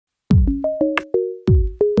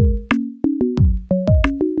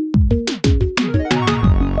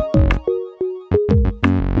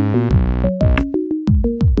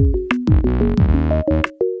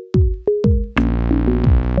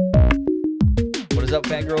What is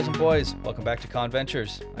up, fangirls and boys? Welcome back to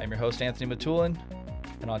ConVentures. I'm your host, Anthony Matulin,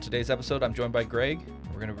 and on today's episode, I'm joined by Gregg.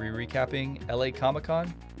 We're going to be recapping LA Comic-Con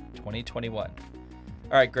 2021.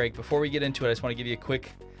 All right, Gregg, before we get into it, I just want to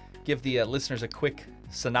give the listeners a quick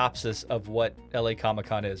synopsis of what LA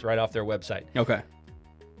Comic-Con is right off their website. Okay.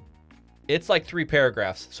 It's like 3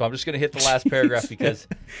 paragraphs, so I'm just going to hit the last paragraph because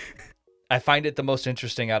I find it the most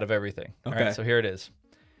interesting out of everything. Okay. All right, so here it is.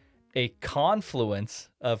 A confluence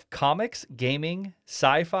of comics, gaming,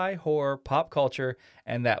 sci-fi, horror, pop culture,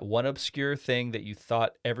 and that one obscure thing that you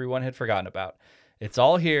thought everyone had forgotten about. It's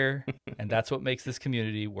all here, and that's what makes this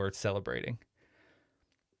community worth celebrating.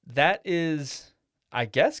 That is, I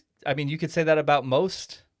guess, I mean, you could say that about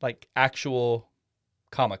most, like, actual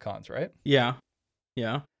Comic-Cons, right? Yeah.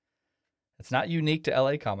 Yeah. It's not unique to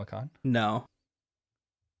LA Comic-Con. No. All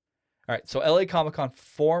right, so LA Comic-Con,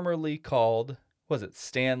 formerly called, was it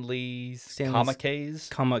Stan Lee's Kamikaze?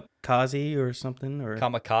 Kamikaze or something? Or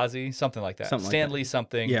Kamikaze, something like that. Stan Lee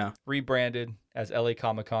something, yeah. Rebranded as LA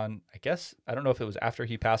Comic-Con. I guess, I don't know if it was after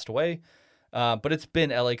he passed away, but it's been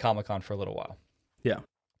LA Comic-Con for a little while. Yeah.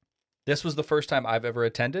 This was the first time I've ever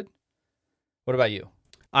attended. What about you?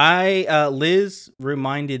 Liz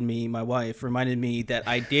reminded me, my wife reminded me that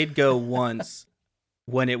I did go once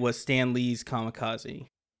when it was Stan Lee's Kamikaze.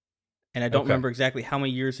 And I don't remember exactly how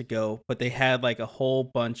many years ago, but they had like a whole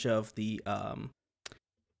bunch of the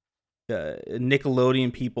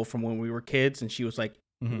Nickelodeon people from when we were kids, and she was like,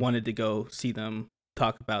 wanted to go see them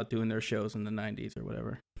talk about doing their shows in the 90s or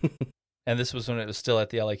whatever. And this was when it was still at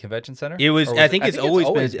the LA Convention Center? It was, I think it's always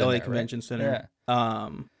been at the LA there, Convention right? Center. Yeah.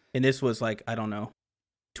 And this was like, I don't know,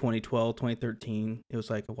 2012, 2013. It was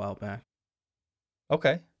like a while back.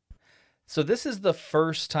 Okay. So this is the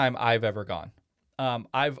first time I've ever gone.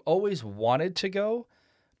 I've always wanted to go,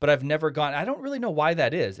 but I've never gone. I don't really know why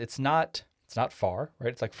that is. It's not far,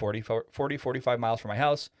 right? It's like 45 miles from my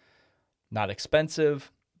house. Not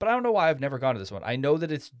expensive, but I don't know why I've never gone to this one. I know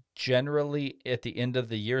that it's generally at the end of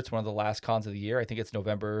the year. It's one of the last cons of the year. I think it's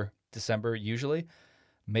November, December usually.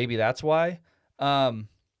 Maybe that's why. I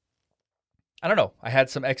don't know. I had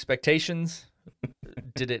some expectations.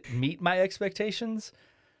 Did it meet my expectations?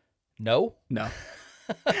 No.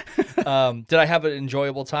 Did I have an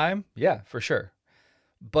enjoyable time? Yeah, for sure.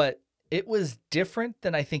 But it was different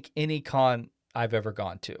than I think any con I've ever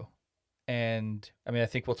gone to. And I mean, I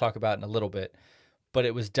think we'll talk about it in a little bit, but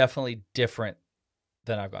it was definitely different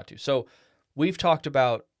than I've gone to. So we've talked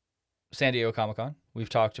about San Diego Comic-Con. We've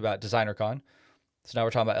talked about Designer Con. So now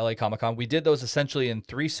we're talking about LA Comic-Con. We did those essentially in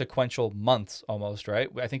 3 sequential months almost, right?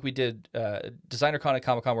 I think we did Designer Con and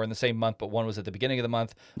Comic-Con were in the same month, but one was at the beginning of the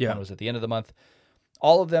month, one was at the end of the month.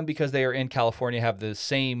 All of them, because they are in California, have the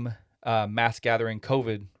same mass gathering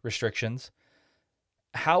COVID restrictions.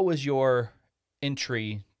 How was your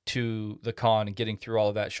entry to the con and getting through all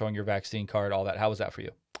of that, showing your vaccine card, all that? How was that for you?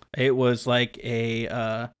 It was like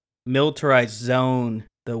a militarized zone,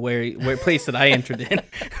 the where place that I entered in.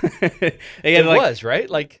 It was, right?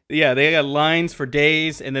 Like, yeah, they got lines for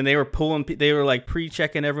days, and then they were like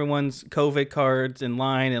pre-checking everyone's COVID cards in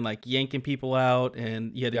line and like yanking people out,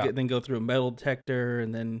 and you had to then go through a metal detector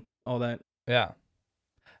and then all that. Yeah.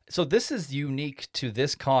 So this is unique to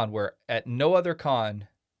this con, where at no other con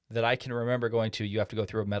that I can remember going to, you have to go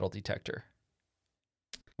through a metal detector.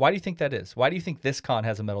 Why do you think that is? Why do you think this con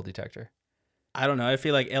has a metal detector? I don't know. I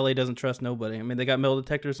feel like LA doesn't trust nobody. I mean, they got metal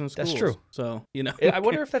detectors in schools. That's true. So, you know. I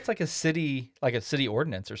wonder if that's like a city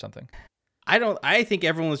ordinance or something. I think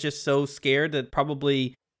everyone was just so scared that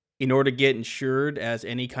probably in order to get insured as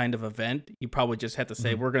any kind of event, you probably just have to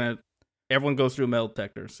say, everyone goes through a metal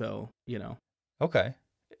detector. So, you know. Okay.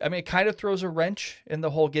 I mean, it kind of throws a wrench in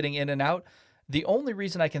the whole getting in and out. The only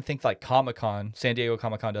reason I can think like Comic-Con, San Diego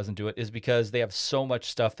Comic-Con doesn't do it is because they have so much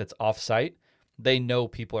stuff that's off-site. They know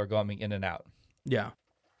people are going in and out. Yeah.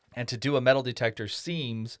 And to do a metal detector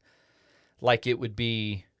seems like it would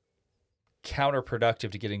be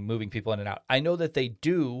counterproductive to moving people in and out. I know that they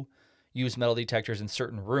do use metal detectors in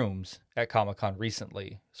certain rooms at Comic-Con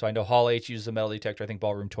recently. So I know Hall H uses a metal detector, I think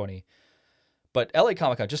Ballroom 20. But LA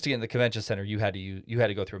Comic-Con, just to get in the convention center, you had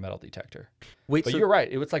to go through a metal detector. But you're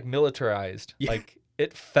right, it was like militarized. Yeah. Like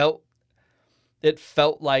it felt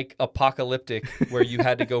like apocalyptic, where you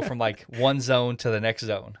had to go from like one zone to the next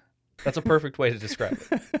zone. That's a perfect way to describe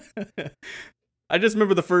it. I just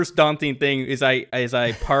remember the first daunting thing is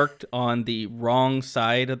I parked on the wrong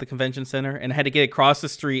side of the convention center and I had to get across the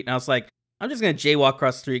street, and I was like, I'm just going to jaywalk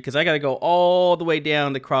across the street because I got to go all the way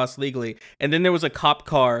down to cross legally. And then there was a cop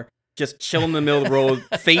car just chilling in the middle of the road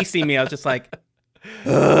facing me. I was just like,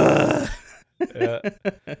 ugh. Yeah.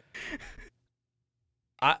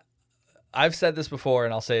 I've said this before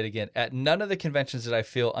and I'll say it again. At none of the conventions did I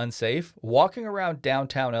feel unsafe. Walking around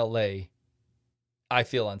downtown LA, I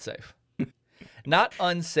feel unsafe. Not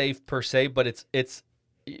unsafe per se, but it's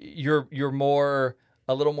you're more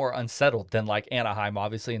a little more unsettled than like Anaheim,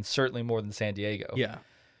 obviously, and certainly more than San Diego.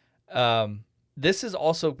 Yeah. This is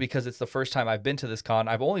also because it's the first time I've been to this con.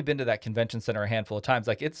 I've only been to that convention center a handful of times.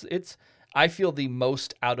 Like it's I feel the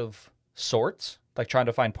most out of sorts, like trying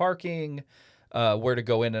to find parking, where to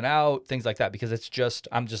go in and out, things like that, because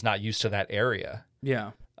I'm just not used to that area.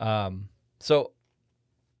 Yeah. So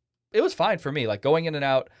it was fine for me, like going in and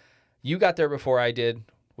out. You got there before I did,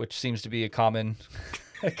 which seems to be a common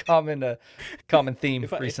theme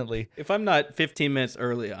recently. If I'm not 15 minutes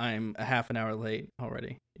early, I'm a half an hour late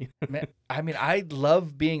already. Man, I mean, I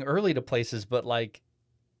love being early to places, but like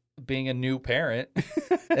being a new parent,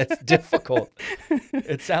 it's difficult.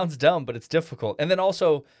 It sounds dumb, but it's difficult. And then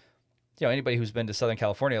also, anybody who's been to Southern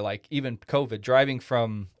California, like even COVID, driving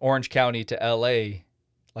from Orange County to LA,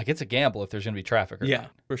 like it's a gamble if there's going to be traffic or not.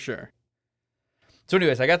 For sure. So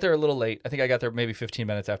anyways, I got there a little late. I think I got there maybe 15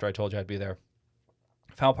 minutes after I told you I'd be there.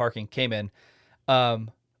 Found parking, came in.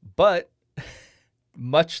 But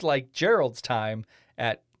much like Gerald's time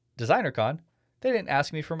at DesignerCon, they didn't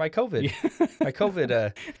ask me for my COVID. My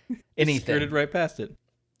COVID anything. Skirted right past it.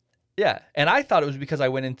 Yeah. And I thought it was because I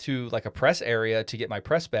went into like a press area to get my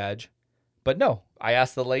press badge. But no, I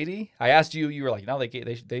asked the lady. I asked you. You were like, no,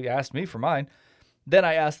 they asked me for mine. Then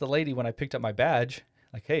I asked the lady when I picked up my badge,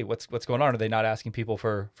 like, hey, what's going on? Are they not asking people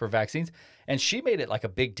for vaccines? And she made it like a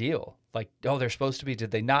big deal. Like, oh, they're supposed to be.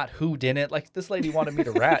 Did they not? Who didn't? Like, this lady wanted me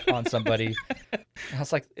to rat on somebody. I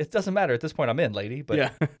was like, it doesn't matter. At this point, I'm in, lady.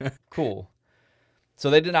 But cool. So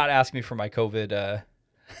they did not ask me for my COVID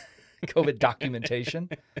COVID documentation.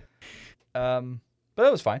 But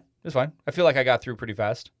that was fine. It was fine. I feel like I got through pretty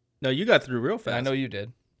fast. No, you got through real fast. I know you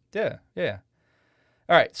did. Yeah.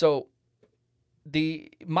 All right. So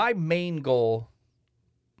my main goal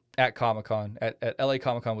at Comic-Con, at LA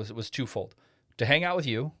Comic-Con was twofold. To hang out with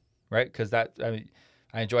you, right? Because I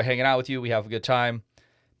enjoy hanging out with you. We have a good time.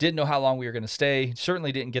 Didn't know how long we were going to stay.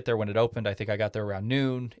 Certainly didn't get there when it opened. I think I got there around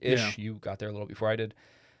noon-ish. Yeah. You got there a little before I did.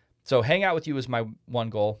 So hang out with you was my one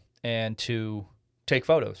goal, and to take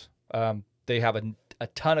photos. They have a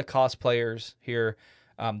ton of cosplayers here.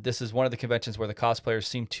 This is one of the conventions where the cosplayers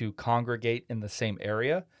seem to congregate in the same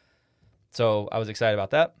area. So I was excited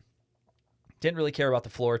about that. Didn't really care about the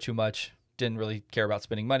floor too much. Didn't really care about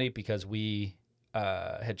spending money because we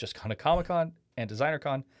had just gone to Comic-Con and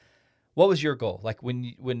DesignerCon. What was your goal? Like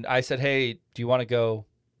when I said, hey, do you want to go?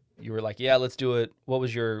 You were like, yeah, let's do it. What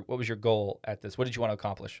was your goal at this? What did you want to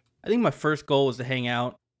accomplish? I think my first goal was to hang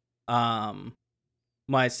out.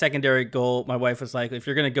 My secondary goal, my wife was like, if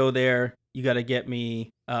you're going to go there, you got to get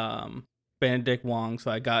me Benedict Wong.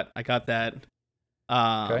 So I got that.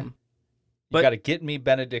 Okay. You got to get me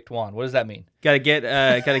Benedict Wong. What does that mean? Got to get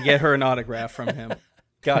her an autograph from him.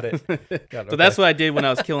 Got it. So that's what I did when I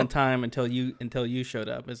was killing time until you showed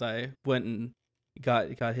up. Is I went and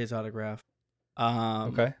got his autograph.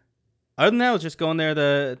 Okay. Other than that, I was just going there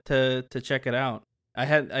to check it out. I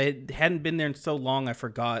hadn't been there in so long, I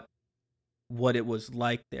forgot what it was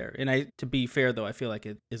like there. And to be fair though, I feel like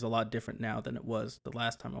it is a lot different now than it was the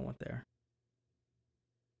last time I went there.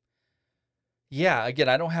 Yeah, again,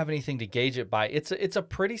 I don't have anything to gauge it by. It's a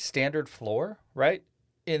pretty standard floor, right?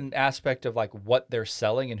 In aspect of like what they're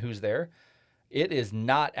selling and who's there. It is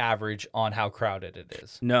not average on how crowded it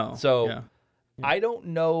is. No. So yeah. I don't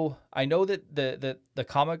know. I know that the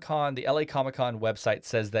Comic-Con, the LA Comic-Con website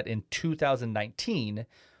says that in 2019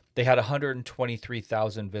 they had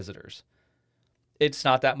 123,000 visitors. It's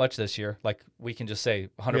not that much this year. Like we can just say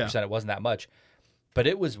 100% it wasn't that much. But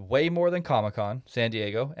it was way more than Comic-Con San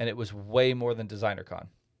Diego, and it was way more than DesignerCon.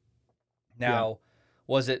 Now,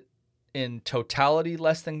 was it in totality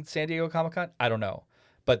less than San Diego Comic-Con? I don't know.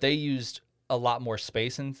 But they used a lot more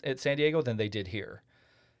space at San Diego than they did here.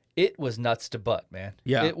 It was nuts to butt, man.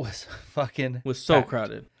 Yeah. It was fucking It was so packed.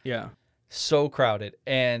 crowded. Yeah. So crowded.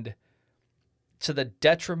 And to the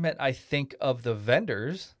detriment, I think, of the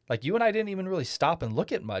vendors. Like, you and I didn't even really stop and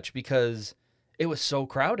look at much because it was so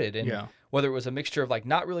crowded. And whether it was a mixture of, like,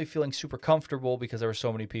 not really feeling super comfortable because there were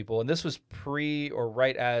so many people. And this was pre or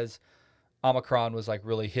right as Omicron was, like,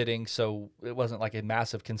 really hitting. So it wasn't, like, a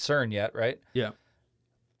massive concern yet, right? Yeah.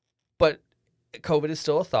 But COVID is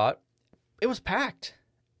still a thought. It was packed.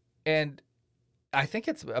 And I think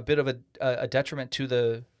it's a bit of a detriment to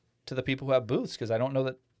the people who have booths, because I don't know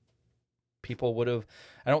that people would have.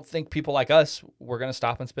 I don't think people like us were going to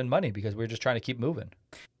stop and spend money because we were just trying to keep moving.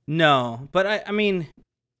 No, but I mean,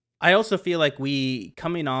 I also feel like we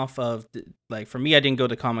coming off of like for me, I didn't go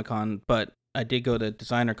to Comic-Con, but I did go to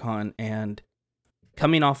Designer Con, and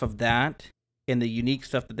coming off of that and the unique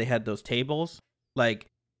stuff that they had those tables, like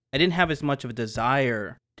I didn't have as much of a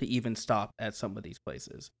desire to even stop at some of these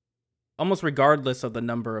places, almost regardless of the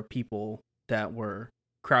number of people that were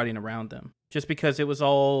crowding around them, just because it was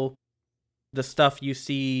all the stuff you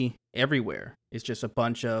see everywhere. It's just a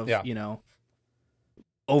bunch of, Yeah.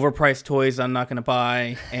 Overpriced toys I'm not going to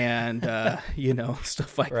buy, and,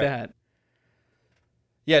 stuff like Right. that.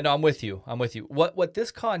 Yeah, no, I'm with you. What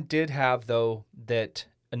this con did have, though, that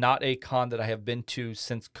not a con that I have been to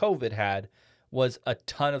since COVID had, was a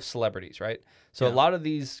ton of celebrities, right? So Yeah. a lot of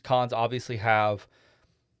these cons obviously have.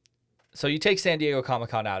 So you take San Diego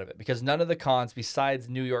Comic-Con out of it, because none of the cons besides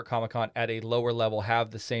New York Comic-Con at a lower level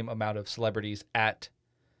have the same amount of celebrities at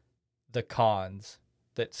the cons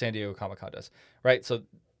that San Diego Comic-Con does, right? So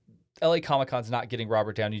LA Comic-Con's not getting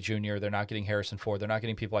Robert Downey Jr., they're not getting Harrison Ford, they're not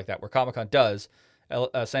getting people like that, where Comic-Con does,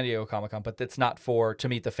 San Diego Comic-Con, but it's not to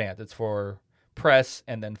meet the fans. It's for press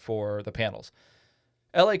and then for the panels.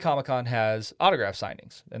 LA Comic-Con has autograph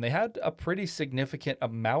signings, and they had a pretty significant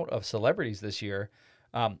amount of celebrities this year,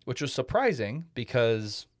 which was surprising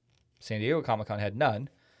because San Diego Comic-Con had none.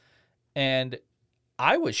 And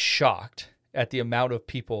I was shocked at the amount of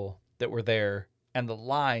people that were there and the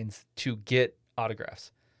lines to get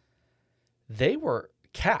autographs. They were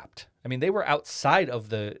capped. I mean, they were outside of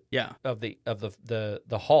the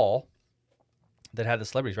hall that had the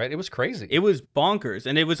celebrities, right? It was crazy. It was bonkers,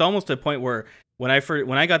 and it was almost to a point where when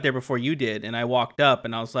I got there before you did, and I walked up,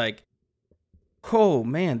 and I was like, "Oh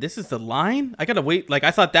man, this is the line! I gotta wait." Like I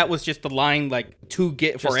thought that was just the line, like to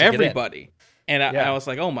get Just for to get everybody, and I was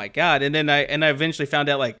like, "Oh my god!" And then I eventually found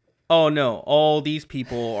out, like, oh no, all these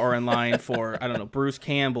people are in line for I don't know, Bruce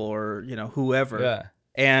Campbell or whoever, Yeah.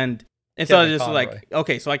 and so I was just Conroy. like,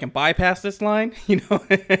 okay, so I can bypass this line,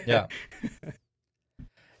 Yeah.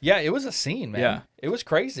 Yeah, it was a scene, man. Yeah. It was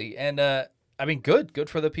crazy. And I mean, good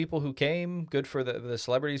for the people who came, good for the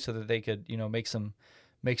celebrities so that they could, make some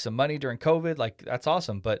money during COVID. Like, that's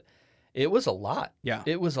awesome. But it was a lot. Yeah.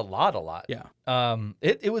 It was a lot. Yeah.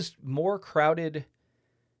 It was more crowded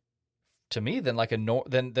to me than like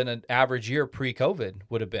than an average year pre-COVID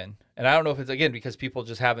would have been. And I don't know if it's again because people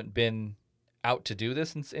just haven't been out to do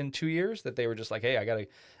this in 2 years, that they were just like, hey,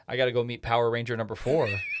 I gotta go meet Power Ranger number 4.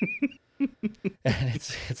 And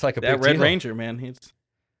it's like a that big Red deal. Ranger, man.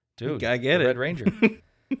 Dude, I get the it. Red Ranger.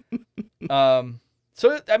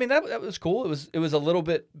 So I mean that was cool. It was a little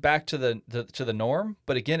bit back to the norm,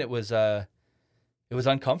 but again, it was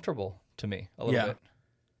uncomfortable to me a little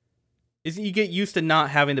bit. You get used to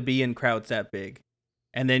not having to be in crowds that big,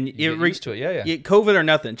 and then You get used to it. Yeah. COVID or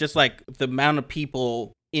nothing, just like the amount of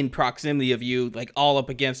people in proximity of you, like all up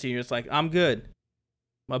against you, you're just like, I'm good.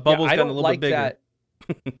 My bubble's gotten a little bit bigger. That.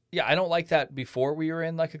 Yeah, I don't like that before we were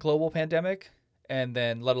in like a global pandemic, and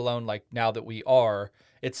then let alone like now that we are,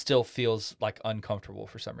 it still feels like uncomfortable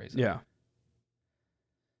for some reason. Yeah.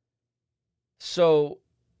 So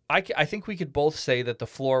I think we could both say that the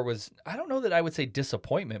floor was, I don't know that I would say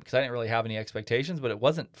disappointment because I didn't really have any expectations, but it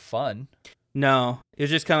wasn't fun. No, it was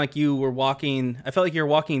just kind of like you were walking. I felt like you were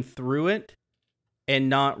walking through it and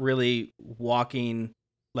not really walking.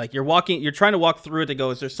 Like you're trying to walk through it to go,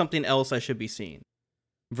 is there something else I should be seeing?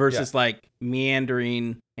 Versus like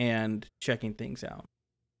meandering and checking things out.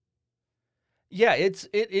 Yeah, it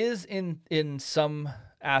is in some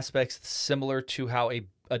aspects similar to how a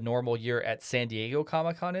normal year at San Diego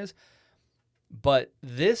Comic-Con is. But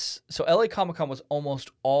so LA Comic-Con was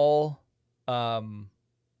almost all like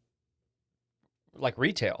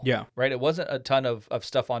retail. Yeah. Right? It wasn't a ton of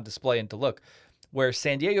stuff on display and to look. Where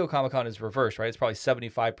San Diego Comic-Con is reversed, right? It's probably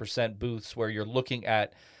 75% booths where you're looking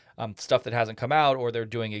at stuff that hasn't come out, or they're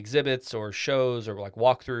doing exhibits or shows or like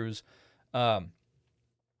walkthroughs.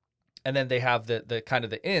 And then they have the kind of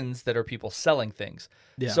the ends that are people selling things.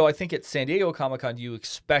 Yeah. So I think at San Diego Comic-Con, you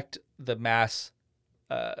expect the mass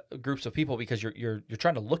groups of people because you're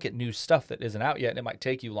trying to look at new stuff that isn't out yet, and it might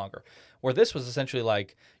take you longer. Where this was essentially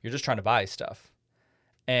like you're just trying to buy stuff.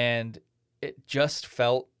 And it just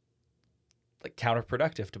felt like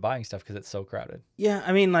counterproductive to buying stuff because it's so crowded. Yeah,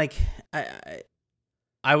 I mean, like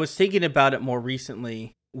I was thinking about it more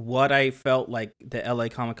recently, what I felt like the LA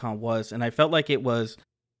Comic-Con was, and I felt like it was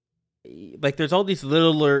like there's all these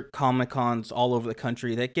littler Comic-Cons all over the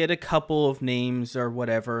country that get a couple of names or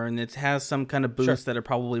whatever, and it has some kind of booths that are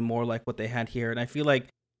probably more like what they had here. And I feel like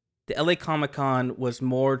the LA Comic-Con was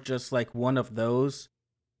more just like one of those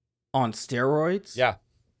on steroids. Yeah.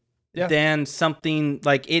 Than something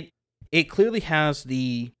like it clearly has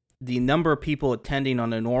the number of people attending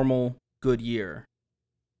on a normal good year.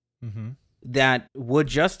 Mm-hmm. that would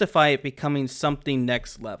justify it becoming something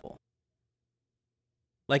next level.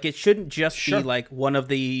 Like, it shouldn't just be Sure. like one of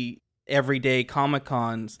the everyday Comic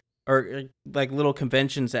Cons or like little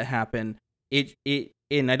conventions that happen.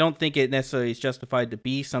 And I don't think it necessarily is justified to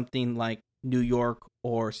be something like New York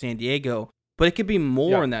or San Diego, but it could be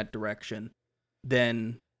more Yeah. in that direction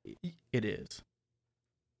than it is.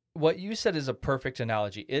 What you said is a perfect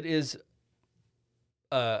analogy. It is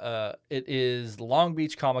Long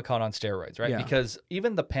Beach Comic Con on steroids, right? Yeah. Because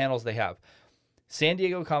even the panels they have, San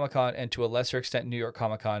Diego Comic Con and to a lesser extent New York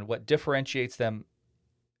Comic Con, what differentiates them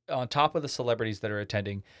on top of the celebrities that are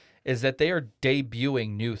attending is that they are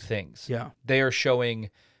debuting new things. Yeah. They are showing,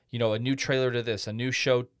 a new trailer to this, a new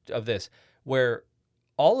show of this, where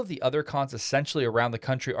all of the other cons essentially around the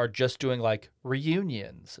country are just doing like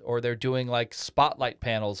reunions or they're doing like spotlight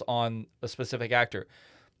panels on a specific actor.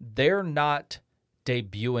 They're not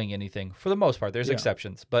debuting anything for the most part. There's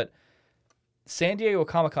exceptions, but San Diego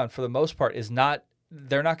Comic-Con for the most part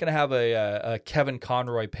they're not going to have a Kevin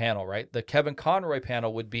Conroy panel, right? The Kevin Conroy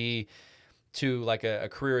panel would be to like a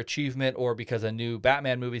career achievement or because a new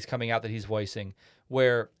Batman movie's coming out that he's voicing,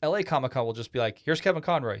 where LA Comic-Con will just be like, here's Kevin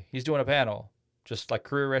Conroy. He's doing a panel, just like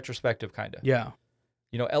career retrospective kind of. Yeah.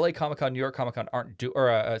 LA Comic-Con, New York Comic-Con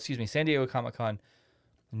San Diego Comic-Con,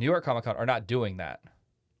 New York Comic-Con are not doing that.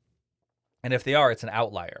 And if they are, it's an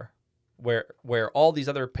outlier where all these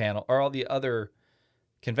other all the other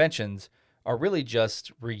conventions are really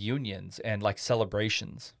just reunions and like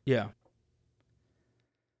celebrations. Yeah.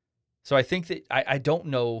 So I think that I don't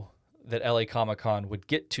know that LA Comic-Con would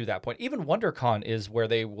get to that point. Even WonderCon is where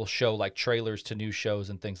they will show like trailers to new shows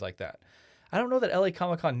and things like that. I don't know that LA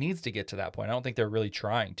Comic-Con needs to get to that point. I don't think they're really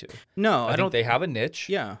trying to. No, I think they have a niche.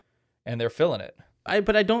 Yeah. And they're filling it.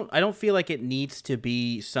 But I don't feel like it needs to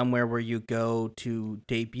be somewhere where you go to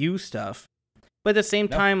debut stuff. But at the same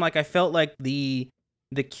time, like I felt like the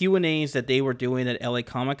Q&As that they were doing at LA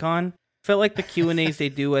Comic-Con felt like the Q&As they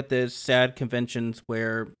do at the sad conventions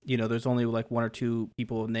where, there's only like one or two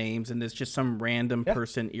people with names and there's just some random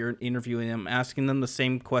person interviewing them, asking them the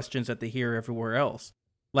same questions that they hear everywhere else.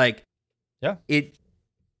 Like,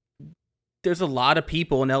 there's a lot of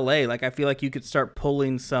people in LA. Like, I feel like you could start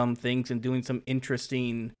pulling some things and doing some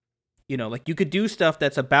interesting, like you could do stuff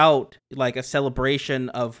that's about like a celebration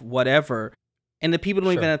of whatever. And the people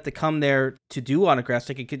don't even have to come there to do autographs.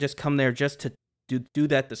 Like, you could just come there just to do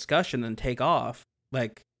that discussion and take off.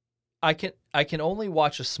 Like, I can only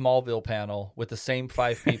watch a Smallville panel with the same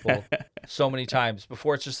 5 people so many times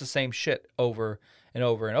before it's just the same shit over and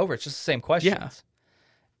over and over. It's just the same questions. Yeah.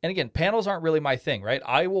 And again, panels aren't really my thing, right?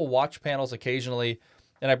 I will watch panels occasionally,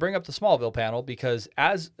 and I bring up the Smallville panel because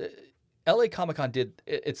as LA Comic-Con did,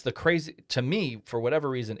 it's the crazy, to me, for whatever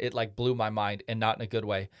reason, it like blew my mind and not in a good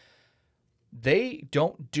way. They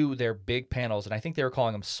don't do their big panels, and I think they were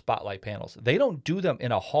calling them spotlight panels. They don't do them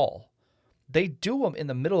in a hall. They do them in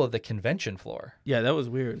the middle of the convention floor. Yeah, that was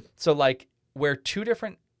weird. So like where two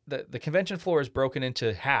different, the convention floor is broken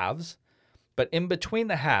into halves, but in between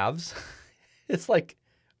the halves, it's like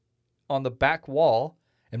on the back wall,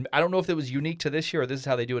 and I don't know if it was unique to this year or this is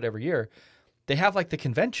how they do it every year. They have like the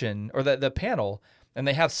convention or the panel, and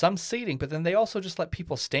they have some seating, but then they also just let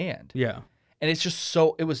people stand. Yeah. And it's just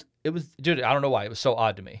so, it was, dude, I don't know why. It was so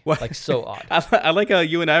odd to me. What? Like, so odd. I like how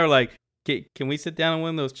you and I were like, can we sit down on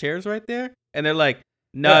one of those chairs right there? And they're like,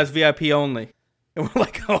 no, it's VIP only. And we're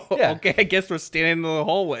like, okay, I guess we're standing in the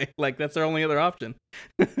hallway. Like, that's our only other option.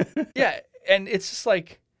 Yeah, and it's just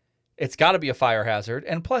like, it's got to be a fire hazard.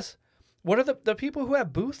 And plus, what are the people who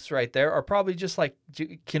have booths right there are probably just like,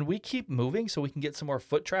 can we keep moving so we can get some more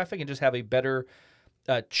foot traffic and just have a better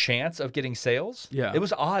chance of getting sales? Yeah. It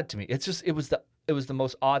was odd to me. It's just, it was the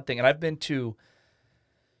most odd thing. And I've been to,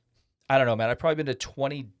 I don't know, man, I've probably been to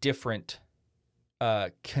 20 different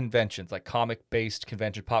conventions, like comic-based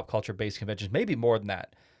convention, pop culture-based conventions, maybe more than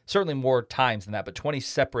that. Certainly more times than that, but 20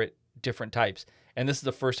 separate different types. And this is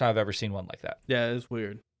the first time I've ever seen one like that. Yeah, it's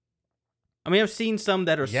weird. I mean, I've seen some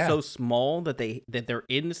that are so small that they're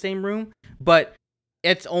in the same room, but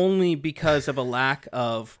it's only because of a lack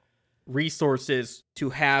of resources to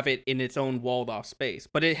have it in its own walled-off space.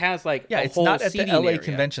 But it has like it's whole not at the LA area.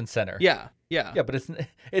 Convention Center. Yeah, but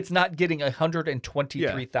it's not getting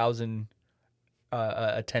 123,000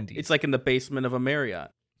 attendees. It's like in the basement of a Marriott,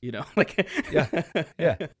 like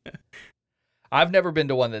yeah. I've never been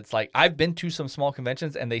to one that's like, I've been to some small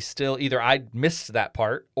conventions and they still either I missed that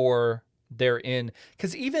part or they're in,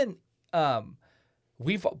 because even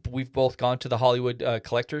we've both gone to the Hollywood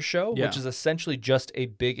Collectors Show, which is essentially just a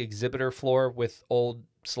big exhibitor floor with old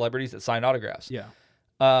celebrities that sign autographs. Yeah.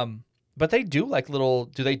 But they do like do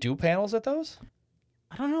they do panels at those?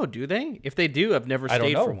 I don't know. Do they? If they do, I've never I don't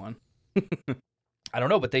stayed for know. one. I don't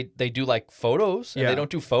know, but they do like photos, and Yeah. they don't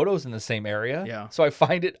do photos in the same area. Yeah. So I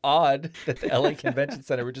find it odd that the LA Convention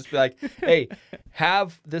Center would just be like, "Hey,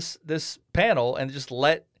 have this panel and just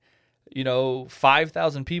let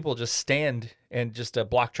 5,000 people just stand and just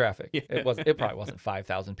block traffic." Yeah. It probably wasn't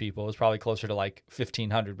 5,000 people. It was probably closer to like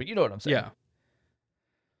 1,500. But you know what I'm saying? Yeah.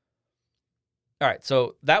 All right,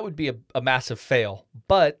 so that would be a massive fail.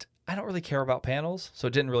 But I don't really care about panels, so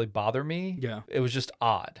it didn't really bother me. Yeah. It was just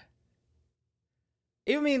odd.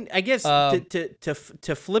 I mean, I guess Um,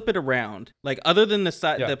 to flip it around, like other than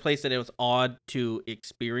Yeah. the place that it was odd to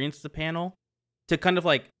experience the panel, to kind of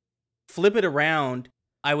like flip it around,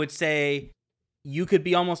 I would say you could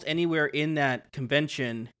be almost anywhere in that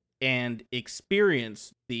convention and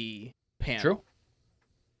experience the panel.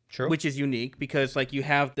 True. Which is unique because like you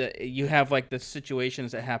have like the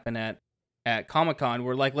situations that happen at Comic-Con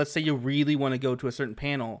where like let's say you really want to go to a certain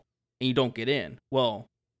panel and you don't get in. Well,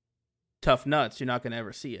 tough nuts, you're not going to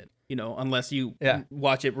ever see it, unless you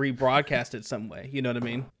watch it rebroadcasted some way. You know what I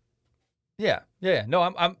mean? Yeah.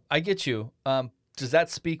 No, I get you. Does that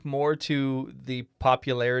speak more to the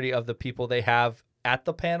popularity of the people they have at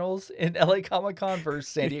the panels in LA Comic-Con versus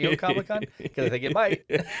San Diego Comic-Con? Because I think it might.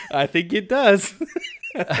 I think it does.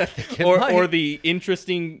 I think it or might. the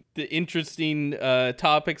interesting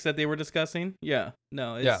topics that they were discussing. Yeah.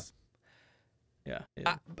 No, it's yeah.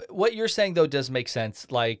 But what you're saying though does make sense.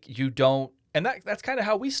 Like you don't, and that's kind of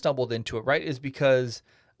how we stumbled into it, right? Is because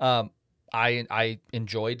I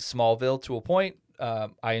enjoyed Smallville to a point.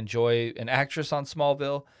 I enjoy an actress on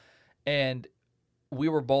Smallville, and we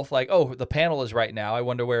were both like, "Oh, the panel is right now. I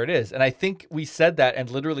wonder where it is." And I think we said that and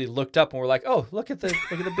literally looked up and we're like, "Oh, look at the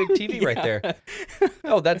big TV right there.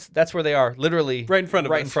 Oh, that's where they are, literally right in front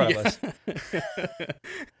of us. in front of us."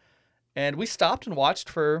 And we stopped and watched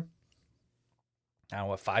for I don't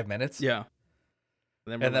know what 5 minutes. Yeah.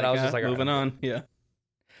 And then I was just like, moving "All right, on. Yeah.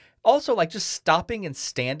 Also, like just stopping and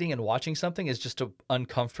standing and watching something is just an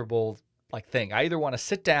uncomfortable like thing. I either want to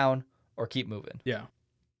sit down or keep moving. Yeah.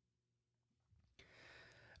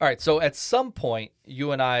 All right, so at some point,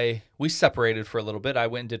 you and we separated for a little bit. I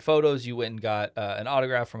went and did photos. You went and got an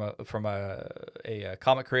autograph from a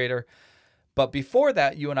comic creator. But before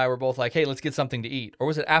that, you and I were both like, "Hey, let's get something to eat." Or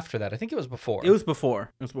was it after that? I think it was before. It was before.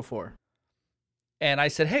 And I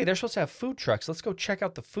said, "Hey, they're supposed to have food trucks. Let's go check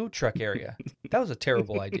out the food truck area." That was a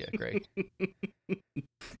terrible idea, Greg.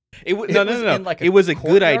 No. in like it was a good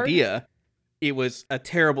courtyard? idea. It was a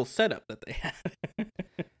terrible setup that they had.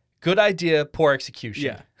 Good idea, poor execution.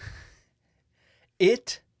 Yeah.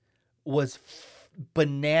 It was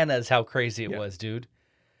bananas how crazy it was, dude.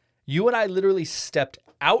 You and I literally stepped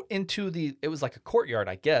out into it was like a courtyard,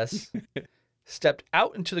 I guess. Stepped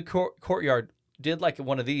out into the courtyard, did like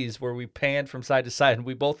one of these where we panned from side to side, and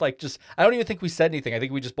we both like I don't even think we said anything. I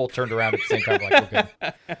think we just both turned around at the same time like,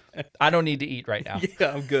 "We're good. I don't need to eat right now.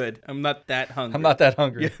 Yeah, I'm good. I'm not that hungry. I'm not that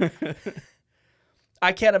hungry."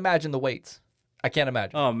 I can't imagine the waits. I can't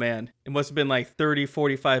imagine. Oh, man. It must have been like 30,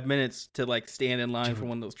 45 minutes to like stand in line for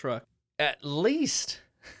one of those trucks. At least.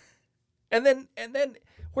 And then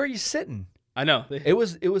where are you sitting? I know. It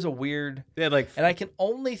was a weird. They had like, and I can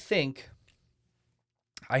only think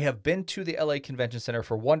I have been to the LA Convention Center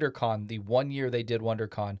for WonderCon, the 1 year they did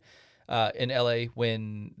WonderCon in LA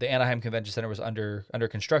when the Anaheim Convention Center was under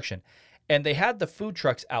construction. And they had the food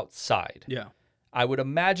trucks outside. Yeah. I would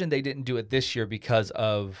imagine they didn't do it this year because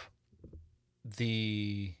of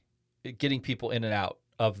the getting people in and out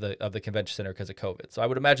of the convention center because of COVID. So I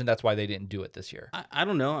would imagine that's why they didn't do it this year. I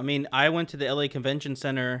don't know. I mean, I went to the LA Convention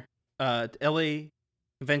Center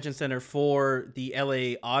for the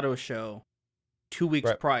LA Auto Show 2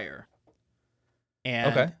 weeks prior.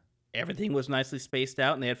 And everything was nicely spaced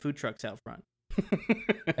out and they had food trucks out front.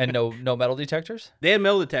 And no metal detectors? They had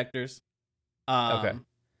metal detectors. Okay.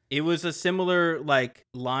 It was a similar like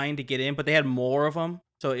line to get in, but they had more of them.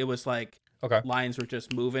 So it was like lines were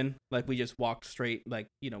just moving. Like we just walked straight. Like,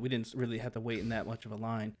 we didn't really have to wait in that much of a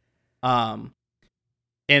line.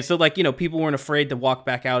 And so like, people weren't afraid to walk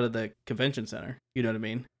back out of the convention center. You know what I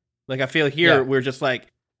mean? Like I feel here we're just like,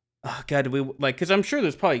 oh God, because I'm sure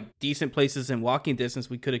there's probably decent places in walking distance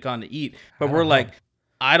we could have gone to eat. But we're like,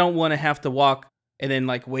 I don't want to have to walk and then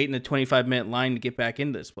like wait in a 25-minute line to get back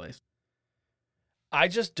into this place. I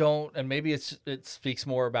just don't, and maybe it speaks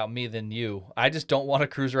more about me than you. I just don't want to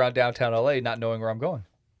cruise around downtown LA not knowing where I'm going.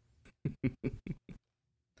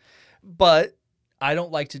 But I don't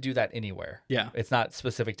like to do that anywhere. Yeah. It's not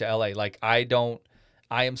specific to LA. Like I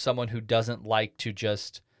am someone who doesn't like to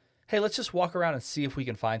just, hey, let's just walk around and see if we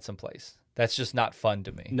can find some place. That's just not fun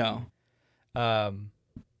to me. No.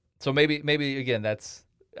 So maybe again,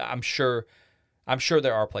 I'm sure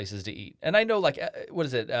there are places to eat, and I know like what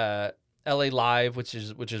is it, LA Live, which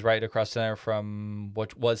is right across center from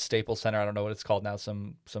what was Staples Center. I don't know what it's called now.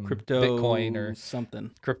 Some Bitcoin Crypto or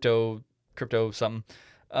something. crypto something.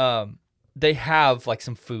 They have like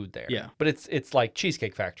some food there, Yeah. but it's like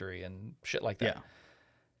Cheesecake Factory and shit like that. Yeah.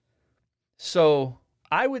 So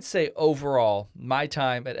I would say overall, my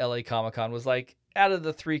time at LA Comic Con was like, out of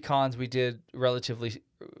the 3 cons we did relatively,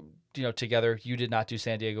 together. You did not do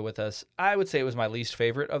San Diego with us. I would say it was my least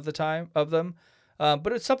favorite of them,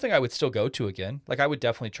 but it's something I would still go to again. Like I would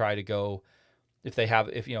definitely try to go if they have,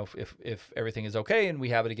 if everything is okay and we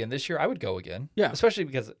have it again this year, I would go again. Yeah. Especially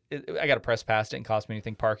because I got a press pass. Didn't cost me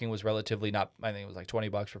anything. Parking was relatively not. I think it was like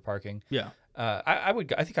 $20 for parking. Yeah. I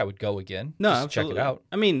think I would go again. No, just absolutely. check it out.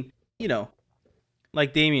 I mean,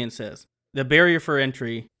 like Damien says, the barrier for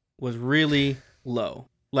entry was really low.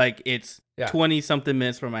 Like it's 20 something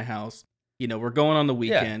minutes from my house. We're going on the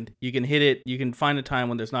weekend. Yeah. You can hit it. You can find a time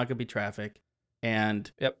when there's not going to be traffic,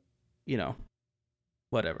 and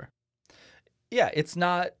whatever. Yeah, it's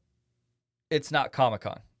not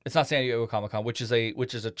Comic-Con. It's not San Diego Comic-Con, which is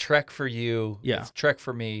a trek for you. Yeah. It's a trek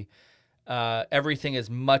for me. Everything is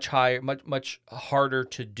much higher, much harder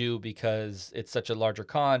to do because it's such a larger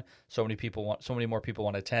con. So many more people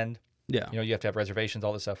want to attend. Yeah. You have to have reservations,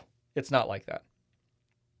 all this stuff. It's not like that.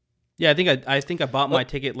 Yeah, I think I bought my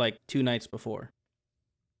ticket like 2 nights before.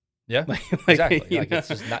 Yeah, exactly. Like it's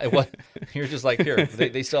just not. You're just like, here.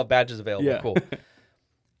 They still have badges available. Yeah. Cool.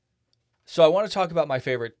 So I want to talk about my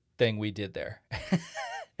favorite thing we did there,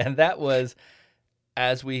 and that was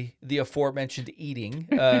the aforementioned eating.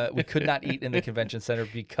 We could not eat in the convention center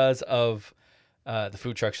because of the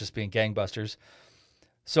food trucks just being gangbusters.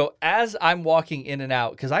 So as I'm walking in and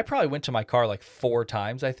out, because I probably went to my car like 4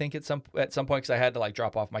 times, I think at some point, because I had to like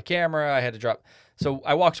drop off my camera. So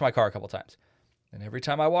I walked to my car a couple times. And every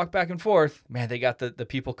time I walk back and forth, man, they got the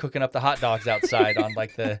people cooking up the hot dogs outside on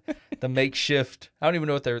like the makeshift. I don't even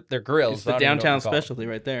know what their grills. It's the downtown specialty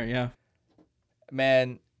right there. Yeah,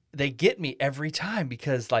 man, they get me every time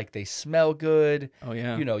because like they smell good. Oh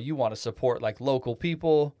yeah, you want to support like local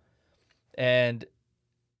people, and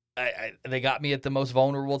they got me at the most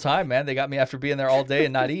vulnerable time, man. They got me after being there all day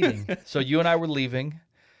and not eating. So you and I were leaving,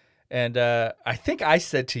 and I think I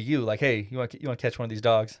said to you like, "Hey, you want to catch one of these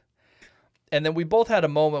dogs?" And then we both had a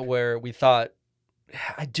moment where we thought,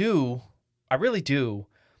 I really do,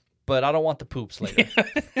 but I don't want the poops later.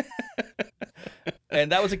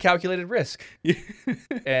 And that was a calculated risk.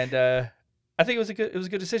 And I think it was a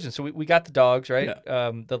good decision. So we got the dogs, right?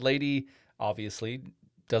 Yeah. The lady obviously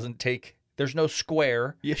doesn't take, there's no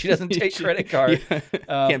Square. Yeah. She doesn't take credit card. Yeah.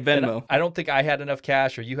 Can't Venmo. I don't think I had enough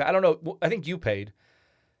cash, or I don't know. I think you paid.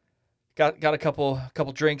 Got a couple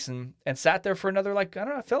drinks and sat there for another, like, I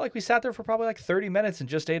don't know, I felt like we sat there for probably like 30 minutes and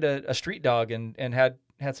just ate a street dog and had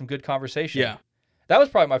some good conversation. Yeah. That was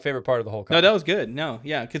probably my favorite part of the whole conversation. No, that was good. No,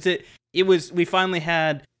 yeah, because we finally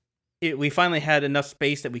had enough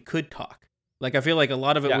space that we could talk. Like I feel like a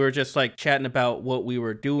lot of it we were just like chatting about what we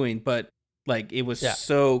were doing, but like it was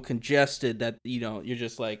so congested that you're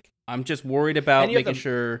just like, I'm just worried about making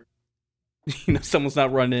sure someone's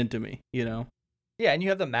not running into me. Yeah, and you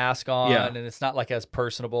have the mask on, and it's not like as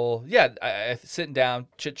personable. Yeah, I sitting down,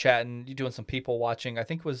 chit-chatting, you doing some people watching, I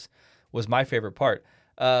think was my favorite part.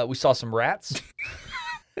 We saw some rats.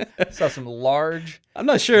 Saw some large. I'm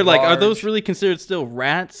not sure, like, are those really considered still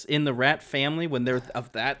rats in the rat family when they're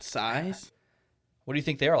of that size? What do you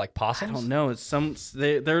think they are, like possums? I don't know.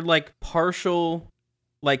 They're like partial,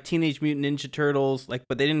 like Teenage Mutant Ninja Turtles, like,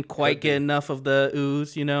 but they didn't quite get enough of the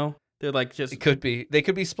ooze, They're like just. It could be. They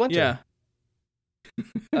could be Splinter. Yeah.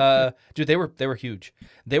 Dude, they were huge.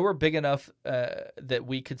 They were big enough that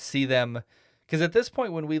we could see them, because at this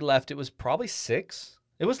point when we left, it was probably 6.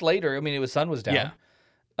 It was later. I mean, sun was down.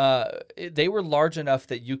 Yeah. They were large enough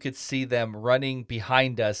that you could see them running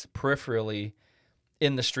behind us peripherally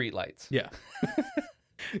in the streetlights. Yeah.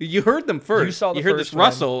 You heard them first. You heard this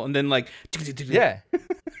rustle, and then like, yeah.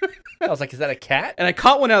 I was like, "Is that a cat?" And I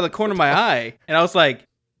caught one out of the corner of my eye, and I was like,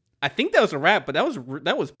 I think that was a rat, but that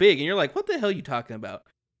was big. And you're like, what the hell are you talking about?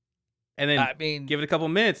 And then give it a couple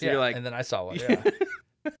minutes, and you're like, and then I saw one. Yeah.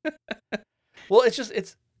 Well,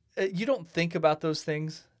 it's you don't think about those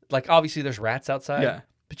things. Like obviously there's rats outside,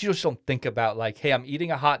 but you just don't think about like, hey, I'm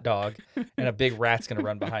eating a hot dog and a big rat's gonna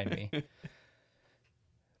run behind me.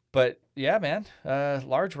 But yeah, man,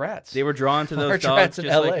 large rats. They were drawn to those dogs just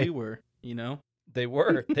like we were, They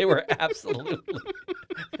were absolutely,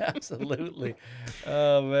 absolutely.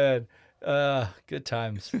 Oh man, good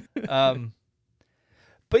times.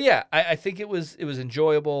 But yeah, I think it was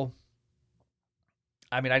enjoyable.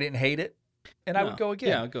 I mean, I didn't hate it, and I would No. go Yeah,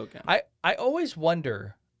 again. I'll go again. I always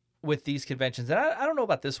wonder with these conventions, and I don't know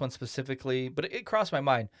about this one specifically, but it crossed my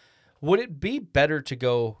mind. Would it be better to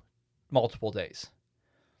go multiple days?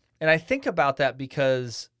 And I think about that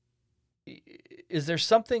because is there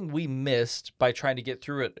something we missed by trying to get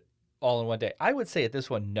through it all in one day? I would say at this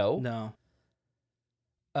one, no. No.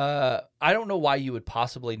 I don't know why you would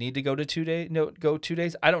possibly need to go to 2 day. No, go 2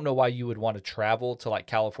 days. I don't know why you would want to travel to like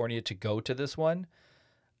California to go to this one.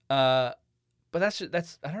 But that's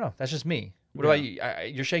I don't know. That's just me. What about you?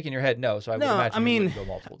 You're shaking your head no, so I would No, I imagine you mean, wouldn't go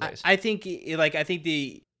multiple days. I think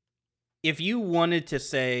if you wanted to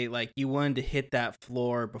say like you wanted to hit that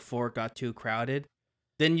floor before it got too crowded,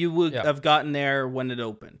 then you would Yeah. have gotten there when it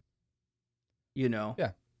opened. You know?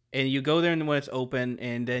 Yeah. And you go there when it's open,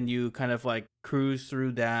 and then you kind of like cruise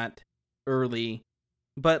through that early.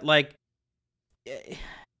 But like,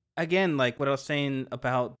 again, like what I was saying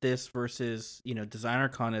about this versus,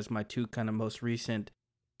 DesignerCon as my two kind of most recent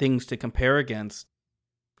things to compare against.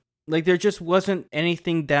 Like there just wasn't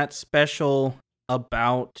anything that special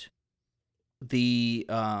about the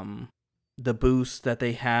booths that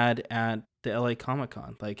they had at the LA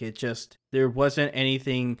Comic-Con. Like there wasn't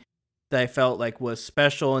anything that I felt like was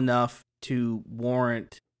special enough to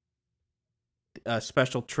warrant a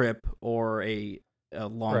special trip or a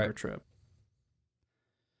longer trip.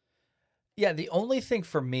 Yeah, the only thing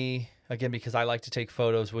for me, again, because I like to take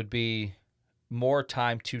photos, would be more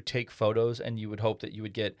time to take photos, and you would hope that you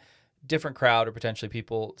would get different crowd or potentially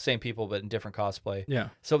same people, but in different cosplay. Yeah.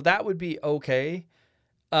 So that would be okay.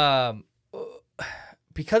 Because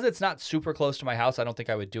it's not super close to my house, I don't think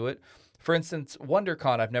I would do it. For instance,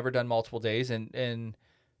 WonderCon, I've never done multiple days, and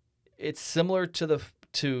it's similar to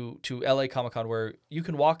LA Comic Con, where you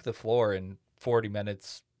can walk the floor in 40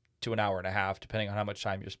 minutes to an hour and a half, depending on how much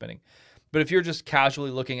time you're spending. But if you're just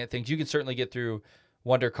casually looking at things, you can certainly get through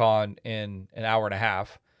WonderCon in an hour and a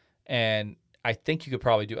half, and I think you could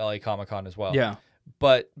probably do LA Comic Con as well. Yeah.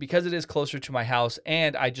 But because it is closer to my house,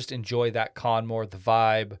 and I just enjoy that con more, the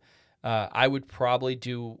vibe, I would probably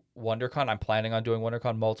do WonderCon. I'm planning on doing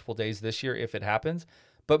WonderCon multiple days this year if it happens,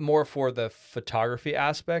 but more for the photography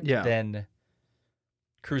aspect than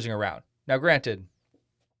cruising around. Now, granted,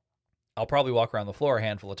 I'll probably walk around the floor a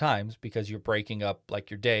handful of times because you're breaking up like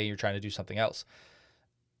your day, you're trying to do something else.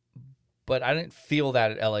 But I didn't feel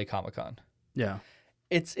that at LA Comic Con. Yeah.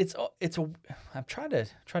 I'm trying to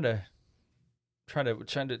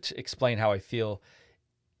explain how I feel.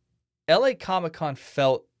 LA Comic Con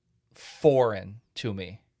felt foreign to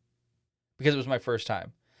me because it was my first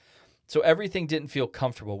time. So everything didn't feel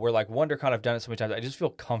comfortable. Where like WonderCon, I've done it so many times, I just feel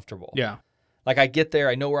comfortable. Yeah. Like I get there,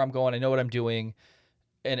 I know where I'm going, I know what I'm doing,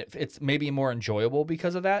 and it's maybe more enjoyable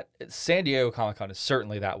because of that. San Diego Comic Con is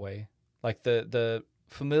certainly that way. Like the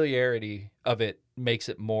familiarity of it makes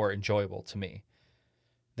it more enjoyable to me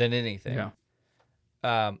than anything. Yeah.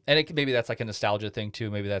 And maybe that's like a nostalgia thing too.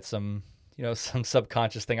 Maybe that's some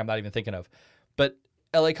subconscious thing I'm not even thinking of. But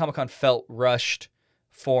LA Comic Con felt rushed,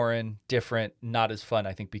 foreign, different, not as fun,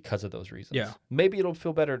 I think, because of those reasons. Yeah. Maybe it'll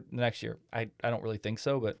feel better next year. I don't really think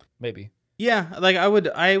so, but maybe. Yeah, like I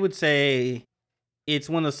would say it's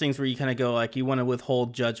one of those things where you kind of go like you want to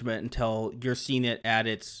withhold judgment until you're seeing it at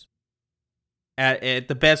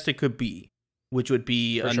the best it could be, which would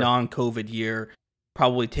be For a sure. non-COVID year.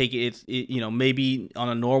 Probably take it, maybe on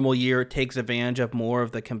a normal year it takes advantage of more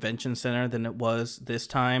of the convention center than it was this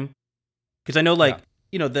time. Because I know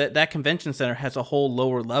that convention center has a whole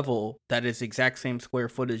lower level that is exact same square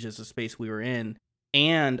footage as the space we were in,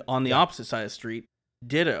 and on the opposite side of the street,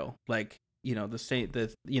 ditto. Like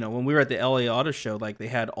when we were at the LA Auto Show, like they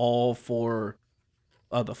had all four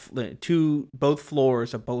of both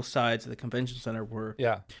floors of both sides of the convention center were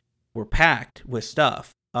packed with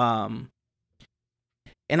stuff. And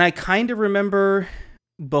I kind of remember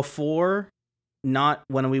before, not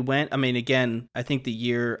when we went. I mean, again, I think the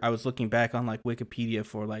year I was looking back on like Wikipedia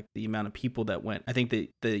for like the amount of people that went. I think the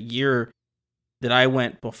year that I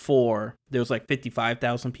went before, there was like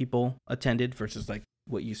 55,000 people attended versus like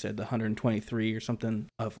what you said, the 123 or something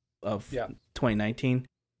of 2019.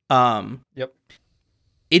 Yep.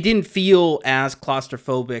 It didn't feel as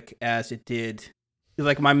claustrophobic as it did.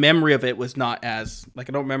 Like my memory of it was not as like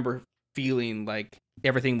I don't remember feeling like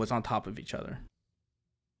everything was on top of each other.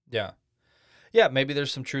 Yeah, maybe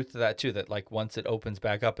there's some truth to that too, that like once it opens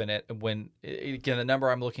back up again, the number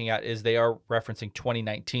I'm looking at is they are referencing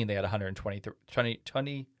 2019, they had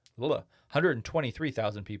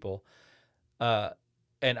 123,000 people.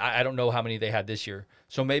 And I don't know how many they had this year.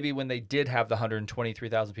 So maybe when they did have the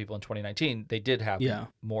 123,000 people in 2019, they did have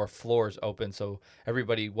more floors open. So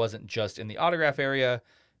everybody wasn't just in the autograph area,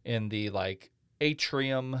 in the like,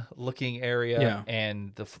 atrium looking area Yeah.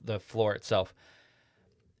 and the floor itself.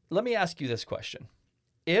 Let me ask you this question.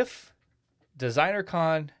 If Designer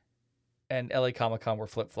Con and LA Comic Con were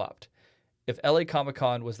flip-flopped, if LA Comic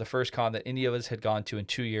Con was the first con that any of us had gone to in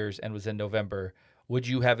 2 years and was in November, would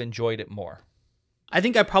you have enjoyed it more? I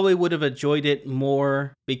think I probably would have enjoyed it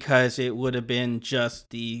more because it would have been just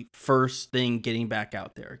the first thing getting back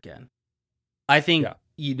out there again. I think, Yeah.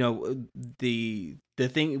 the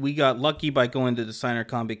thing, we got lucky by going to Designer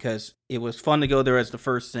Con because it was fun to go there as the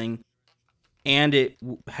first thing, and it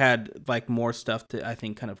had like more stuff to, I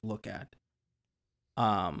think, kind of look at.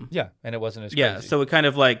 Yeah, and it wasn't as Yeah, crazy. so it kind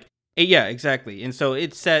of like, yeah, exactly. And so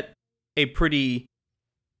it set a pretty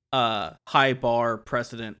high bar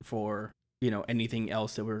precedent for, anything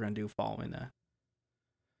else that we were going to do following that.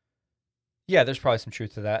 Yeah, there's probably some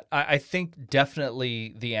truth to that. I think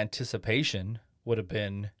definitely the anticipation would have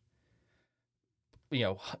been,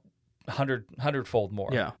 100-fold more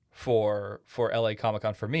Yeah. for LA Comic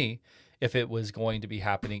Con for me if it was going to be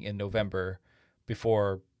happening in November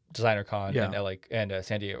before Designer Con Yeah. and LA and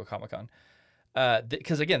San Diego Comic Con.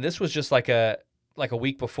 Because again, this was just like a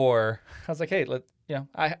week before. I was like, hey,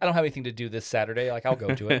 I don't have anything to do this Saturday. Like, I'll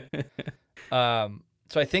go to it.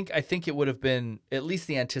 So I think it would have been, at least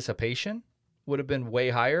the anticipation would have been way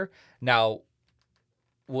higher. Now,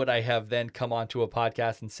 would I have then come onto a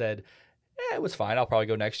podcast and said, it was fine, I'll probably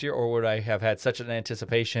go next year? Or would I have had such an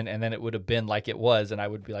anticipation and then it would have been like it was and I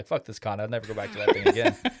would be like, fuck this con, I'll never go back to that thing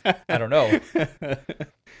again? I don't know.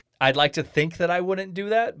 I'd like to think that I wouldn't do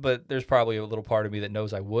that, but there's probably a little part of me that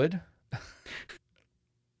knows I would.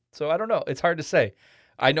 So I don't know. It's hard to say.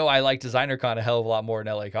 I know I like Designer Con a hell of a lot more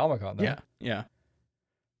than LA Comic Con, though. Yeah, yeah.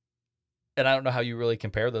 And I don't know how you really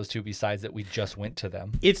compare those two besides that we just went to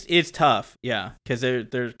them. It's tough, yeah, because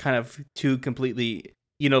they're kind of two completely,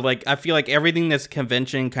 like, I feel like everything that's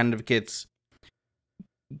convention kind of gets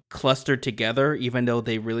clustered together, even though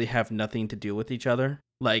they really have nothing to do with each other.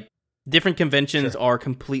 Like, different conventions are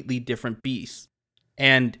completely different beasts.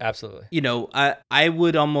 And absolutely, I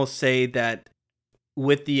would almost say that,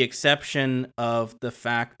 with the exception of the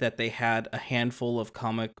fact that they had a handful of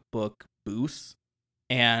comic book booths,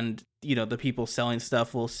 and the people selling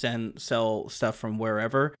stuff will sell stuff from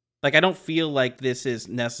wherever. Like, I don't feel like this is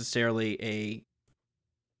necessarily a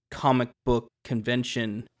comic book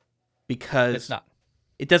convention because it's not.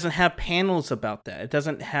 It doesn't have panels about that. It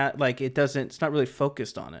doesn't have it's not really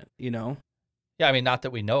focused on it, Yeah, I mean, not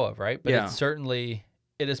that we know of, right? But it's certainly,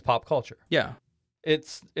 it is pop culture. Yeah.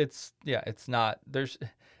 It's not,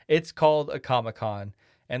 it's called a Comic-Con,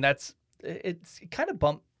 and it's kind of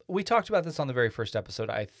bump. We talked about this on the very first episode,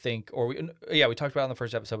 I think, we talked about it on the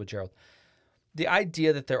first episode with Gerald. The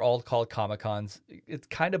idea that they're all called Comic-Cons, it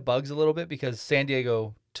kind of bugs a little bit because San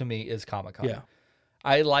Diego, to me, is Comic-Con. Yeah.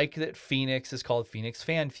 I like that Phoenix is called Phoenix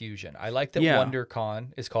Fan Fusion. I like that WonderCon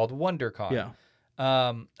is called WonderCon. Yeah.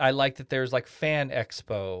 I like that there's like Fan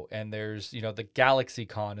Expo and there's, the Galaxy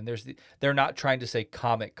Con, and they're not trying to say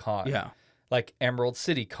Comic Con. Yeah. Like Emerald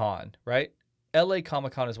City Con, right? LA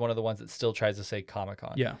Comic Con is one of the ones that still tries to say Comic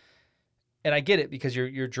Con. Yeah. And I get it because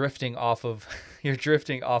you're drifting off of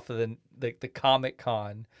the Comic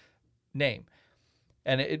Con name.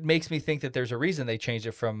 And it makes me think that there's a reason they changed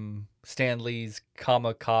it from Stan Lee's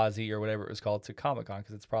Kamikaze or whatever it was called to Comic Con,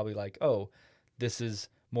 because it's probably like, oh, this is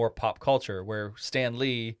more pop culture, where Stan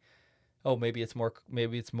Lee, maybe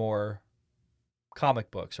it's more comic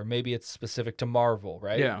books, or maybe it's specific to Marvel,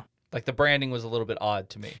 right? Yeah. Like, the branding was a little bit odd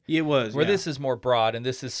to me. It was. Where this is more broad and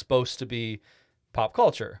this is supposed to be pop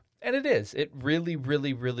culture. And it is. It really,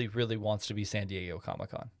 really, really, really wants to be San Diego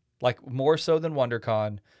Comic-Con. Like, more so than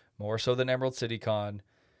WonderCon, more so than Emerald City Con,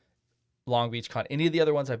 Long Beach Con, any of the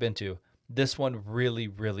other ones I've been to. This one really,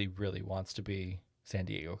 really, really wants to be San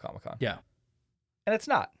Diego Comic-Con. Yeah. And it's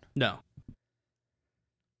not. No.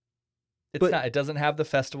 It's not. It doesn't have the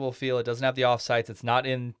festival feel. It doesn't have the offsites. It's not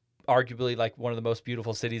in arguably like one of the most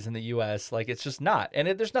beautiful cities in the U.S. Like, it's just not. And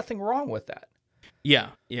there's nothing wrong with that. Yeah,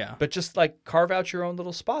 yeah. But just like carve out your own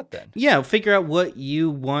little spot then. Yeah, figure out what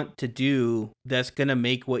you want to do that's going to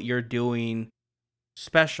make what you're doing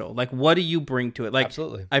special. Like, what do you bring to it? Like,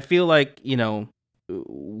 absolutely. I feel like,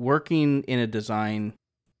 working in a design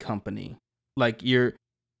company, like, you're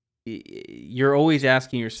always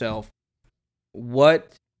asking yourself,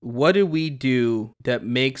 what do we do that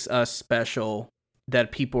makes us special,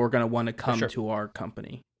 that people are going to want to come to our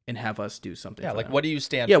company and have us do something? Yeah, for like, them? what do you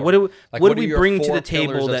stand yeah, for? what do we are bring to four the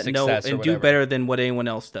table pillars of that know success and do better than what anyone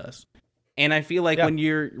else does? And I feel like when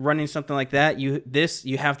you're running something like that, you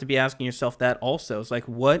have to be asking yourself that also. It's like,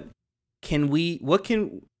 we're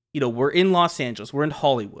in Los Angeles, we're in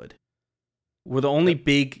Hollywood. We're the only Yep.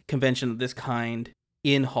 big convention of this kind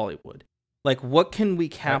in Hollywood. Like, what can we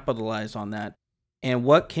capitalize on that? And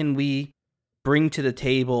what can we bring to the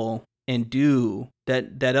table and do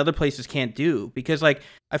that other places can't do? Because, like,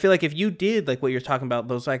 I feel like if you did, like, what you're talking about,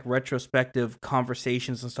 those, like, retrospective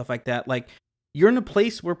conversations and stuff like that, like, you're in a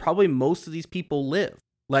place where probably most of these people live.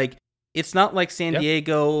 Like, it's not like San Yeah.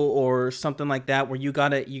 Diego or something like that where you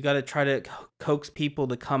gotta try to coax people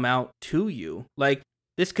to come out to you. Like,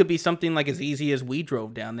 this could be something like as easy as we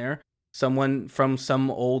drove down there. Someone from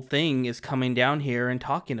some old thing is coming down here and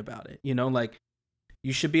talking about it. You know, like,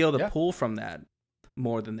 you should be able to Yeah. pull from that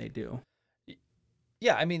more than they do.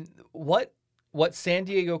 Yeah, I mean, what San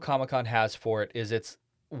Diego Comic-Con has for it is it's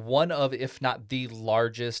one of, if not the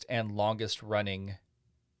largest and longest running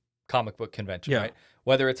comic book convention, Yeah. right?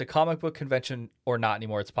 Whether it's a comic book convention or not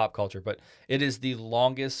anymore, it's pop culture, but it is the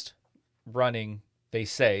longest running, they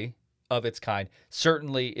say, of its kind.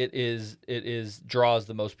 Certainly it is draws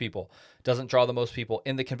the most people. Doesn't draw the most people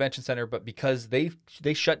in the convention center, but because they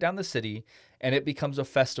shut down the city and it becomes a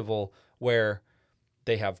festival where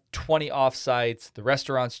they have 20 offsites, the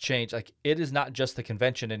restaurants change. Like, it is not just the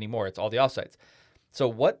convention anymore, it's all the offsites. So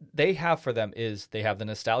what they have for them is they have the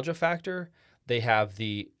nostalgia factor, they have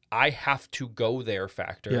the I have to go there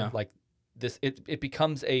factor. Yeah. Like, this, it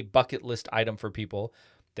becomes a bucket list item for people.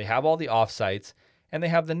 They have all the offsites and they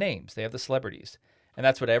have the names, they have the celebrities. And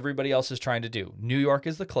that's what everybody else is trying to do. New York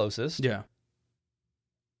is the closest. Yeah.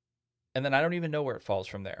 And then I don't even know where it falls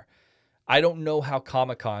from there. I don't know how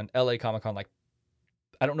Comic-Con, LA Comic-Con, like,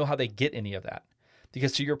 I don't know how they get any of that.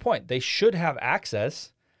 Because to your point, they should have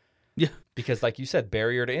access. Yeah. Because, like you said,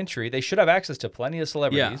 barrier to entry, they should have access to plenty of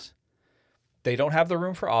celebrities. They don't have the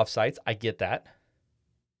room for offsites. I get that.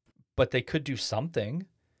 But they could do something.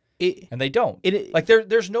 And they don't. Like,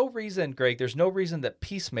 there's no reason, Greg, there's no reason that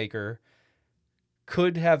Peacemaker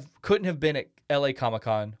couldn't have been at LA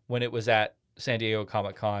Comic-Con when it was at San Diego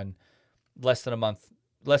Comic-Con less than a month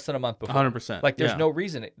before. 100%. Like, there's no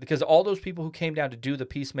reason, because all those people who came down to do the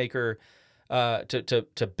Peacemaker,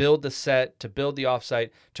 to build the set, to build the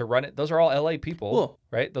offsite, to run it, those are all LA people, Cool.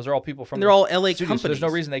 right? Those are all people from And they're all LA studios, companies. so there's no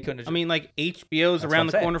reason they couldn't have. I mean, like, HBO's That's around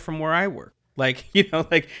what the I'm corner from where I work. Like, you know,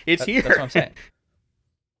 like, it's here. That's what I'm saying.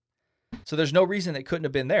 So there's no reason it couldn't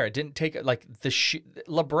have been there. It didn't take, like,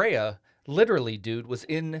 La Brea, literally, dude, was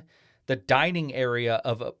in the dining area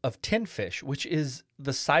of Tin Fish, which is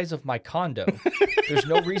the size of my condo. There's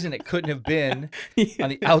no reason it couldn't have been on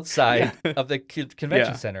the outside of the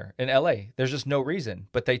convention center in LA. There's just no reason.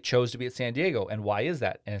 But they chose to be at San Diego. And why is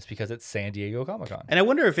that? And it's because it's San Diego Comic-Con. And I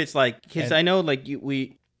wonder if it's like, because I know, like,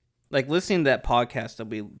 we like listening to that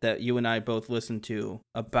podcast that you and I both listened to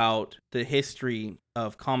about the history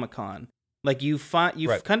of Comic-Con. Like, you've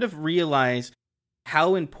kind of realized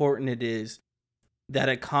how important it is that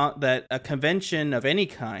a convention of any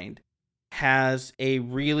kind has a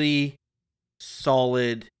really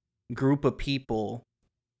solid group of people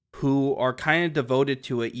who are kind of devoted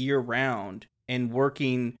to it year round and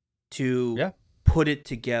working to put it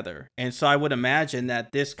together. And so I would imagine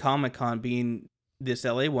that this Comic-Con, being this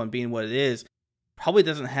LA one, being what it is, probably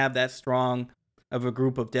doesn't have that strong of a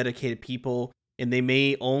group of dedicated people, and they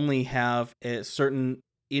may only have a certain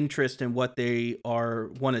interest in what they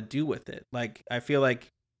want to do with it. Like, I feel like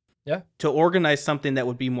to organize something that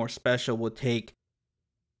would be more special would take,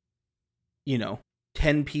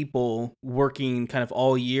 10 people working kind of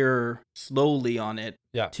all year slowly on it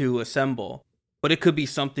to assemble. But it could be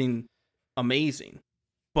something amazing.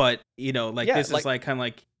 But, this is like kind of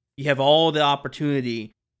like you have all the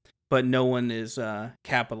opportunity, but no one is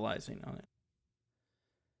capitalizing on it.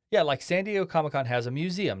 Yeah, like San Diego Comic-Con has a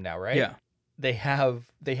museum now, right? Yeah. They have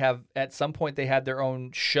at some point they had their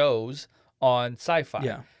own shows on sci-fi.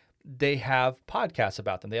 Yeah. They have podcasts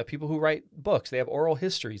about them. They have people who write books. They have oral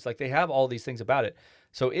histories. Like, they have all these things about it.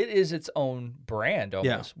 So it is its own brand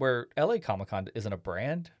almost. Where LA Comic-Con isn't a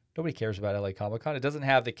brand. Nobody cares about LA Comic-Con. It doesn't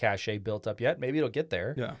have the cachet built up yet. Maybe it'll get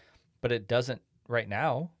there. Yeah. But it doesn't right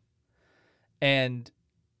now. And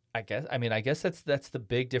I guess that's the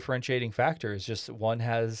big differentiating factor, is just one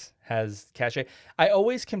has cachet. I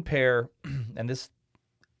always compare, and this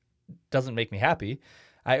doesn't make me happy,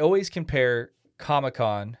 I always compare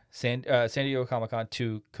Comic-Con, San Diego Comic-Con,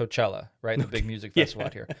 to Coachella, right? The big music festival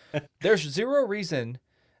out here. There's zero reason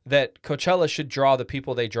that Coachella should draw the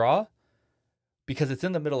people they draw, because it's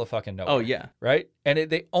in the middle of fucking nowhere. Oh, yeah. Right? And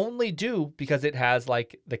they only do because it has,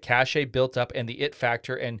 like, the cachet built up and the it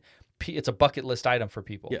factor, and it's a bucket list item for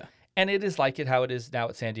people. Yeah. And it is like how it is now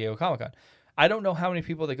at San Diego Comic-Con. I don't know how many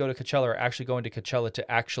people that go to Coachella are actually going to Coachella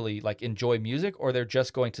to actually, like, enjoy music, or they're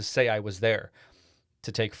just going to say I was there,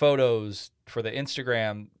 to take photos for the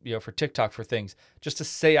Instagram, for TikTok, for things, just to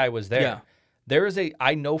say I was there. Yeah.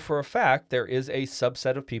 I know for a fact there is a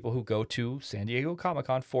subset of people who go to San Diego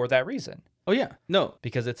Comic-Con for that reason. Oh yeah, no,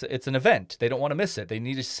 Because it's an event. They don't want to miss it. They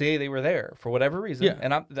need to say they were there for whatever reason. Yeah.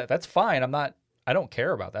 And that's fine. I don't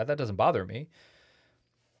care about that. That doesn't bother me.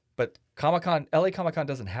 But Comic-Con, LA Comic-Con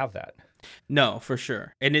doesn't have that. no, for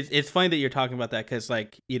sure. And it's funny that you're talking about that because,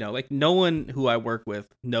 like, no one who I work with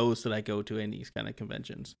knows that I go to any of these kind of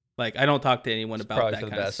conventions. Like, I don't talk to anyone about probably that for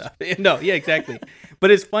the kind of best. stuff. No, yeah, exactly.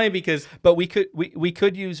 But it's funny because But we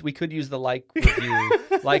could use the like, review,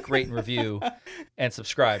 like, rate, and review, and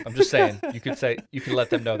subscribe. I'm just saying, you could let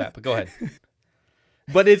them know that. But go ahead.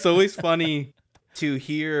 but it's always funny to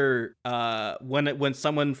hear when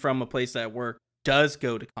someone from a place that I work does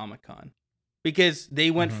go to Comic-Con, because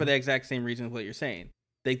they went for the exact same reason what you're saying.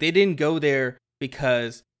 They didn't go there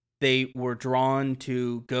because they were drawn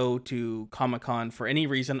to go to Comic-Con for any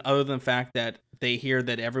reason other than the fact that they hear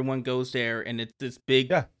that everyone goes there and it's this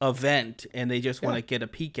big event and they just want to get a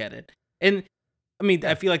peek at it. And I mean,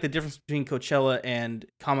 I feel like the difference between Coachella and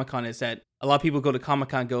Comic-Con is that a lot of people go to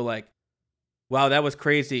Comic-Con go like, wow, that was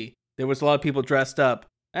crazy. There was a lot of people dressed up.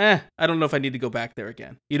 I don't know if I need to go back there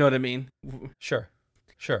again. You know what I mean? Sure.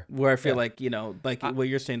 Where I feel like, what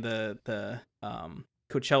you're saying, the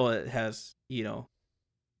Coachella has,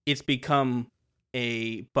 it's become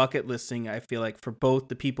a bucket list thing, I feel like, for both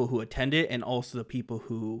the people who attend it and also the people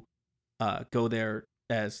who go there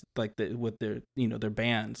as like with their, their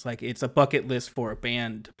bands. Like, it's a bucket list for a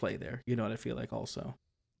band to play there. You know what I feel like also.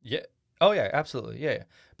 Yeah. Oh yeah, absolutely. Yeah.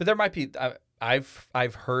 But there might be,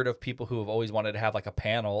 I've heard of people who have always wanted to have like a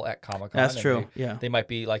panel at Comic-Con. That's true. They might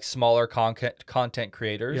be like smaller content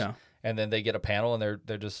creators. Yeah. And then they get a panel and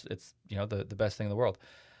they're just, it's, the best thing in the world.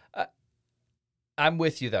 I'm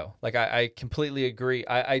with you though. Like, I completely agree.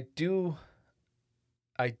 I do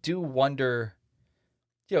wonder,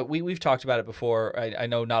 we've talked about it before. I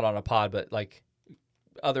know not on a pod, but like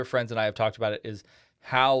other friends and I have talked about it, is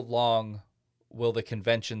how long will the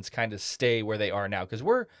conventions kind of stay where they are now? Because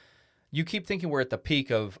you keep thinking we're at the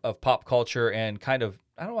peak of pop culture and kind of,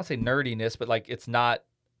 I don't want to say nerdiness, but like, it's not,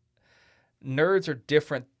 nerds are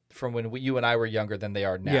different from when you and I were younger than they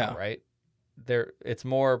are now, right? It's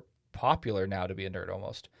more popular now to be a nerd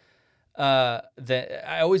almost. I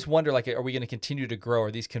always wonder, like, are we going to continue to grow?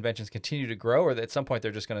 Are these conventions continue to grow? Or at some point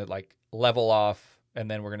they're just going to like level off and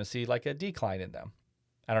then we're going to see like a decline in them?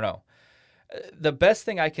 I don't know. The best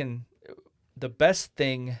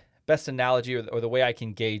analogy or the way I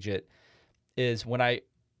can gauge it is when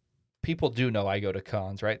people do know I go to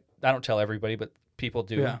cons, right? I don't tell everybody, but people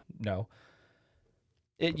do know.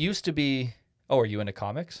 It used to be, oh, are you into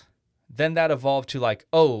comics? Then that evolved to like,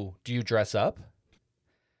 oh, do you dress up?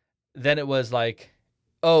 Then it was like,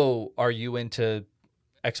 oh, are you into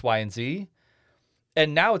X, Y, and Z?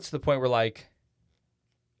 And now it's to the point where like,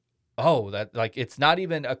 oh, that like, it's not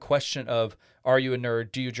even a question of, are you a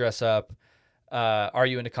nerd? Do you dress up? Are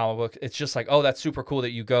you into comic book? It's just like, oh, that's super cool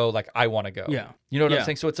that you go. Like, I want to go. Yeah. You know what I'm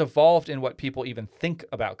saying? So it's evolved in what people even think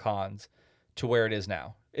about cons to where it is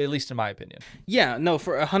now, at least in my opinion. Yeah, no,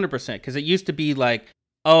 for 100%. Because it used to be like,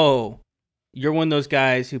 oh, you're one of those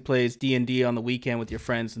guys who plays D&D on the weekend with your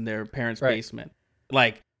friends in their parents' basement.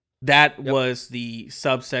 Like, that was the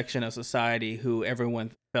subsection of society who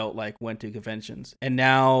everyone felt like went to conventions. And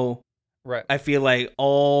now I feel like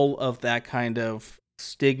all of that kind of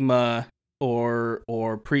stigma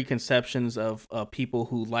or preconceptions of people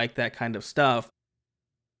who like that kind of stuff,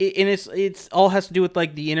 and it's all has to do with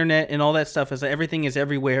like the internet and all that stuff, is that everything is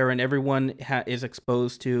everywhere and everyone is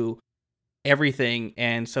exposed to everything.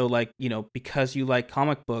 And so like, because you like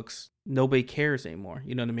comic books, nobody cares anymore.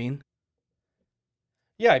 You know what I mean?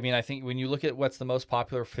 Yeah, I mean, I think when you look at what's the most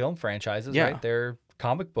popular film franchises, right? They're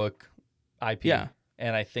comic book IP. Yeah.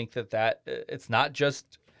 And I think that it's not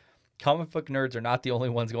just comic book nerds are not the only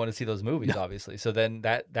ones going to see those movies, obviously. So then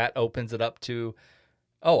that opens it up to,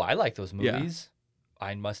 oh, I like those movies. Yeah.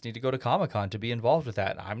 I must need to go to Comic-Con to be involved with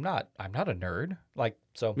that. I'm not a nerd. Like,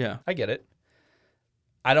 so I get it.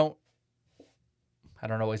 I don't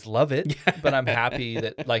always love it, but I'm happy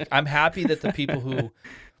that the people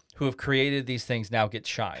who have created these things now get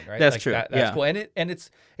shine, right? That's like true. That's cool. And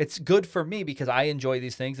it's good for me because I enjoy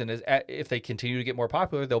these things, and if they continue to get more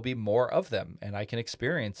popular, there'll be more of them and I can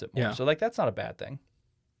experience it more. Yeah. So like, that's not a bad thing.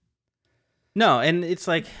 No, and it's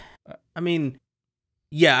like, I mean,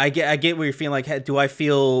 yeah, I get what you're feeling. Like, do I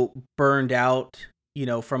feel burned out,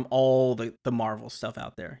 from all the Marvel stuff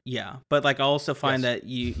out there? Yeah. But like, I also find that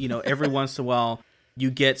every once in a while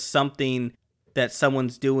you get something that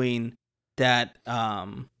someone's doing that,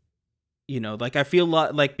 like I feel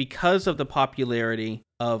like because of the popularity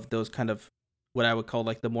of those kind of what I would call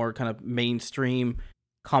like the more kind of mainstream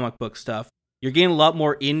comic book stuff. You're getting a lot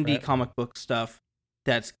more indie comic book stuff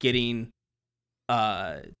that's getting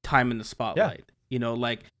time in the spotlight. You know,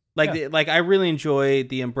 like I really enjoy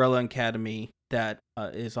the Umbrella Academy that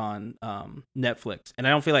is on Netflix, and I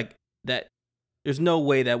don't feel like that. There's no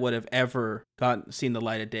way that would have ever seen the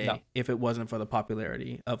light of day if it wasn't for the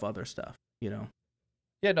popularity of other stuff. You know.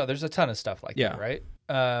 Yeah, no, there's a ton of stuff like that, right?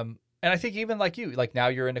 And I think even like you, like now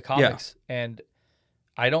you're into comics, and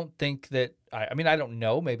I don't think that I mean I don't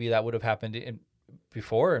know, maybe that would have happened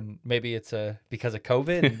before, and maybe it's because of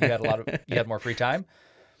COVID and you had more free time,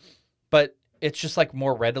 but it's just like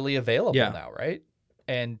more readily available now, right?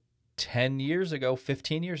 And 10 years ago,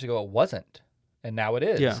 15 years ago, it wasn't, and now it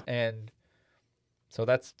is, and so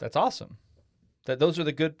that's awesome. That's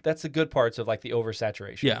the good parts of like the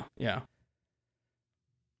oversaturation. Yeah.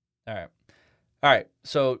 All right.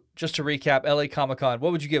 So just to recap, LA Comic-Con,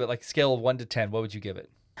 what would you give it? Like a scale of 1 to 10, what would you give it?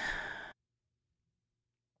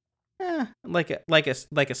 Like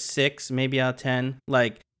a 6, maybe out of 10.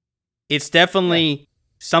 Like it's definitely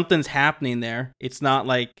something's happening there. It's not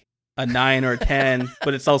like a 9 or a 10,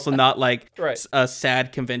 but it's also not like a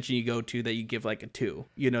sad convention you go to that you give like a 2.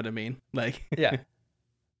 You know what I mean? Like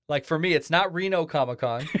like for me, it's not Reno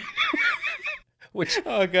Comic-Con, which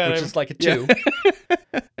is like a 2.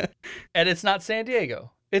 And it's not San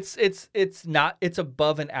Diego. It's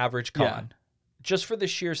above an average con. Just for the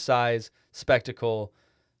sheer size, spectacle,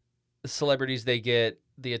 the celebrities they get,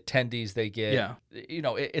 the attendees they get. You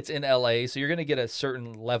know, it's in LA, so you're going to get a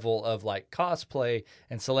certain level of like cosplay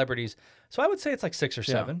and celebrities. So I would say it's like 6 or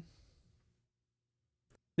 7.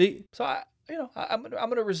 So I'm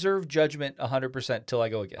going to reserve judgment 100% till I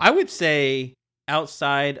go again. I would say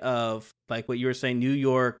outside of like what you were saying, New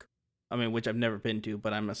York, I mean, which I've never been to,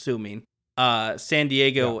 but I'm assuming San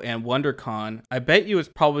Diego and WonderCon, I bet you it's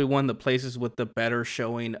probably one of the places with the better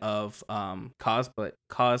showing of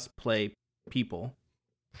cosplay people.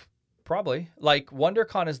 Probably. Like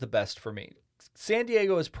WonderCon is the best for me. San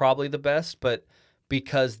Diego is probably the best, but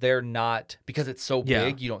because it's so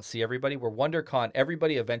big, you don't see everybody. Where WonderCon,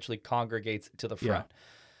 everybody eventually congregates to the front.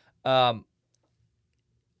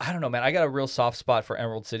 I don't know, man. I got a real soft spot for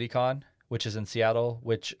Emerald City Con, which is in Seattle,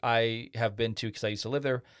 which I have been to because I used to live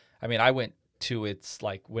there. I mean, I went to it's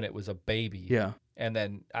like when it was a baby. Yeah. And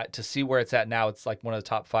then to see where it's at now, it's like one of the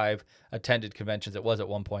top 5 attended conventions. It was at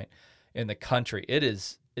one point in the country.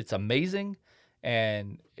 It's amazing.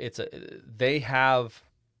 And the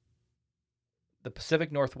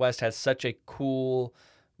Pacific Northwest has such a cool,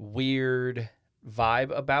 weird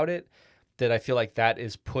vibe about it that I feel like that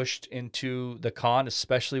is pushed into the con,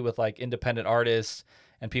 especially with like independent artists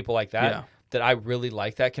and people like that, that I really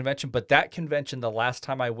like that convention. But that convention, the last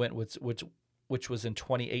time I went, which was in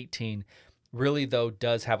 2018, really, though,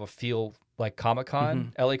 does have a feel like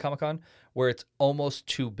Comic-Con, LA Comic-Con, where it's almost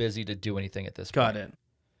too busy to do anything at this point. Got it.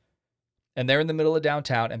 And they're in the middle of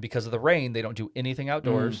downtown, and because of the rain, they don't do anything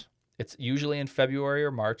outdoors. It's usually in February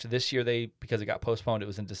or March. This year, because it got postponed, it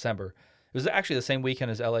was in December. It was actually the same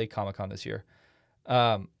weekend as LA Comic-Con this year.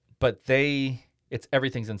 But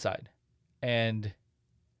everything's inside. And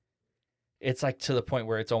it's like to the point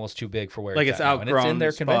where it's almost too big for where it's outgrown. And it's in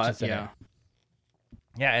their convention center.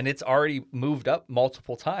 Yeah, and it's already moved up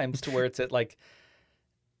multiple times to where it's at like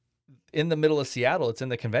in the middle of Seattle. It's in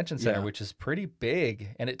the convention center, which is pretty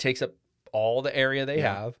big, and it takes up all the area they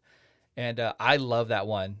have. And I love that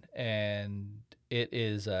one, and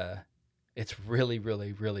it's really,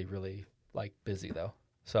 really, really, really like busy though.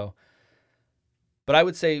 So, but I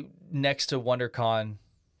would say next to WonderCon,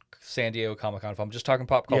 San Diego Comic-Con, if I'm just talking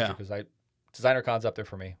pop culture, because Designer Con's up there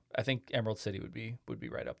for me. I think Emerald City would be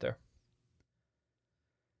right up there.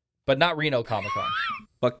 But not Reno Comic-Con.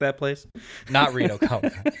 Fuck that place. Not Reno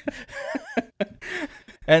Comic-Con.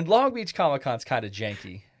 And Long Beach Comic-Con's kind of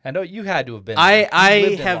janky. I know you had to have been there.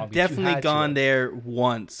 I have definitely gone there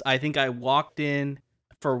once. I think I walked in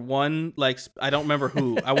for one, like, I don't remember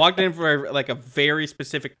who. I walked in for like a very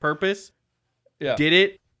specific purpose. Yeah. Did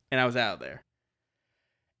it, and I was out of there.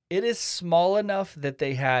 It is small enough that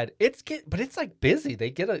they had but it's like busy.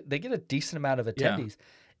 They get a decent amount of attendees.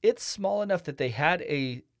 Yeah. It's small enough that they had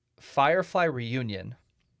a Firefly reunion.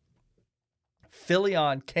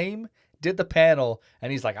 Philion came, did the panel,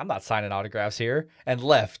 and he's like, I'm not signing autographs here, and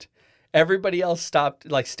left. Everybody else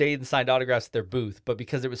stayed and signed autographs at their booth, but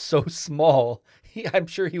because it was so small, I'm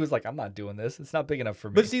sure he was like, I'm not doing this. It's not big enough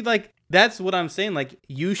for me. But see, like, that's what I'm saying. Like,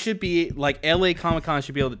 you should be, like, LA Comic-Con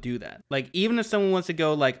should be able to do that. Like, even if someone wants to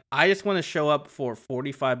go, like, I just want to show up for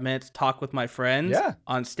 45 minutes, talk with my friends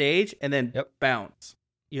on stage, and then bounce,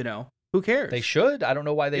 you know? Who cares? They should. I don't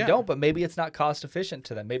know why they don't, but maybe it's not cost efficient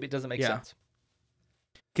to them. Maybe it doesn't make sense.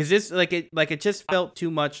 Because this it just felt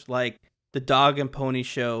too much like the dog and pony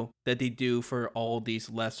show that they do for all these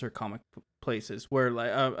lesser comic places, where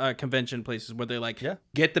like convention places where they like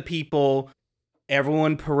get the people,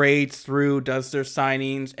 everyone parades through, does their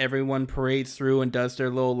signings, everyone parades through and does their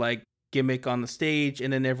little like gimmick on the stage,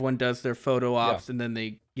 and then everyone does their photo ops, and then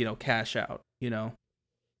they cash out.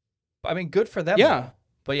 I mean, good for them. Yeah, though.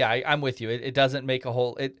 But yeah, I'm with you. It doesn't make a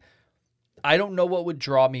whole. I don't know what would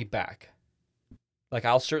draw me back. Like,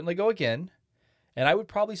 I'll certainly go again, and I would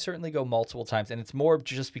probably certainly go multiple times. And it's more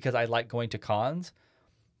just because I like going to cons.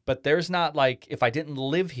 But there's not like, if I didn't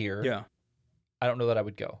live here, I don't know that I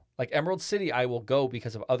would go. Like Emerald City, I will go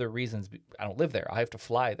because of other reasons. I don't live there. I have to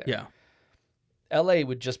fly there. Yeah. LA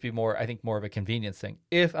would just be more, I think, more of a convenience thing.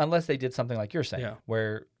 Unless they did something like you're saying,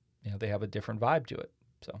 where they have a different vibe to it.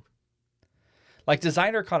 So, like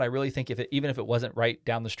Designer Con, I really think even if it wasn't right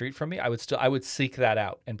down the street from me, I would seek that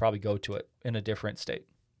out and probably go to it in a different state.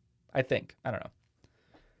 I think. I don't know.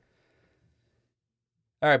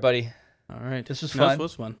 All right, buddy. All right. This was fun. This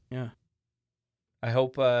was fun. Yeah. I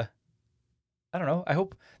hope. I don't know. I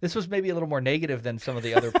hope this was maybe a little more negative than some of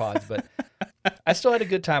the other pods, but I still had a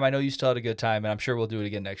good time. I know you still had a good time, and I'm sure we'll do it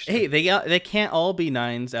again next year. Hey, they can't all be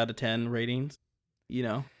 9s out of 10 ratings.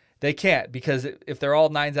 They can't, because if they're all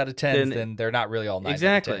 9s out of 10s, then they're not really all 9s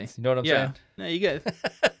exactly. out of 10s. You know what I'm saying? No,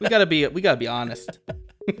 we gotta be honest.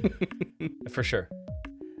 For sure.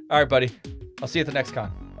 All right, buddy. I'll see you at the next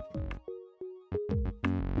con.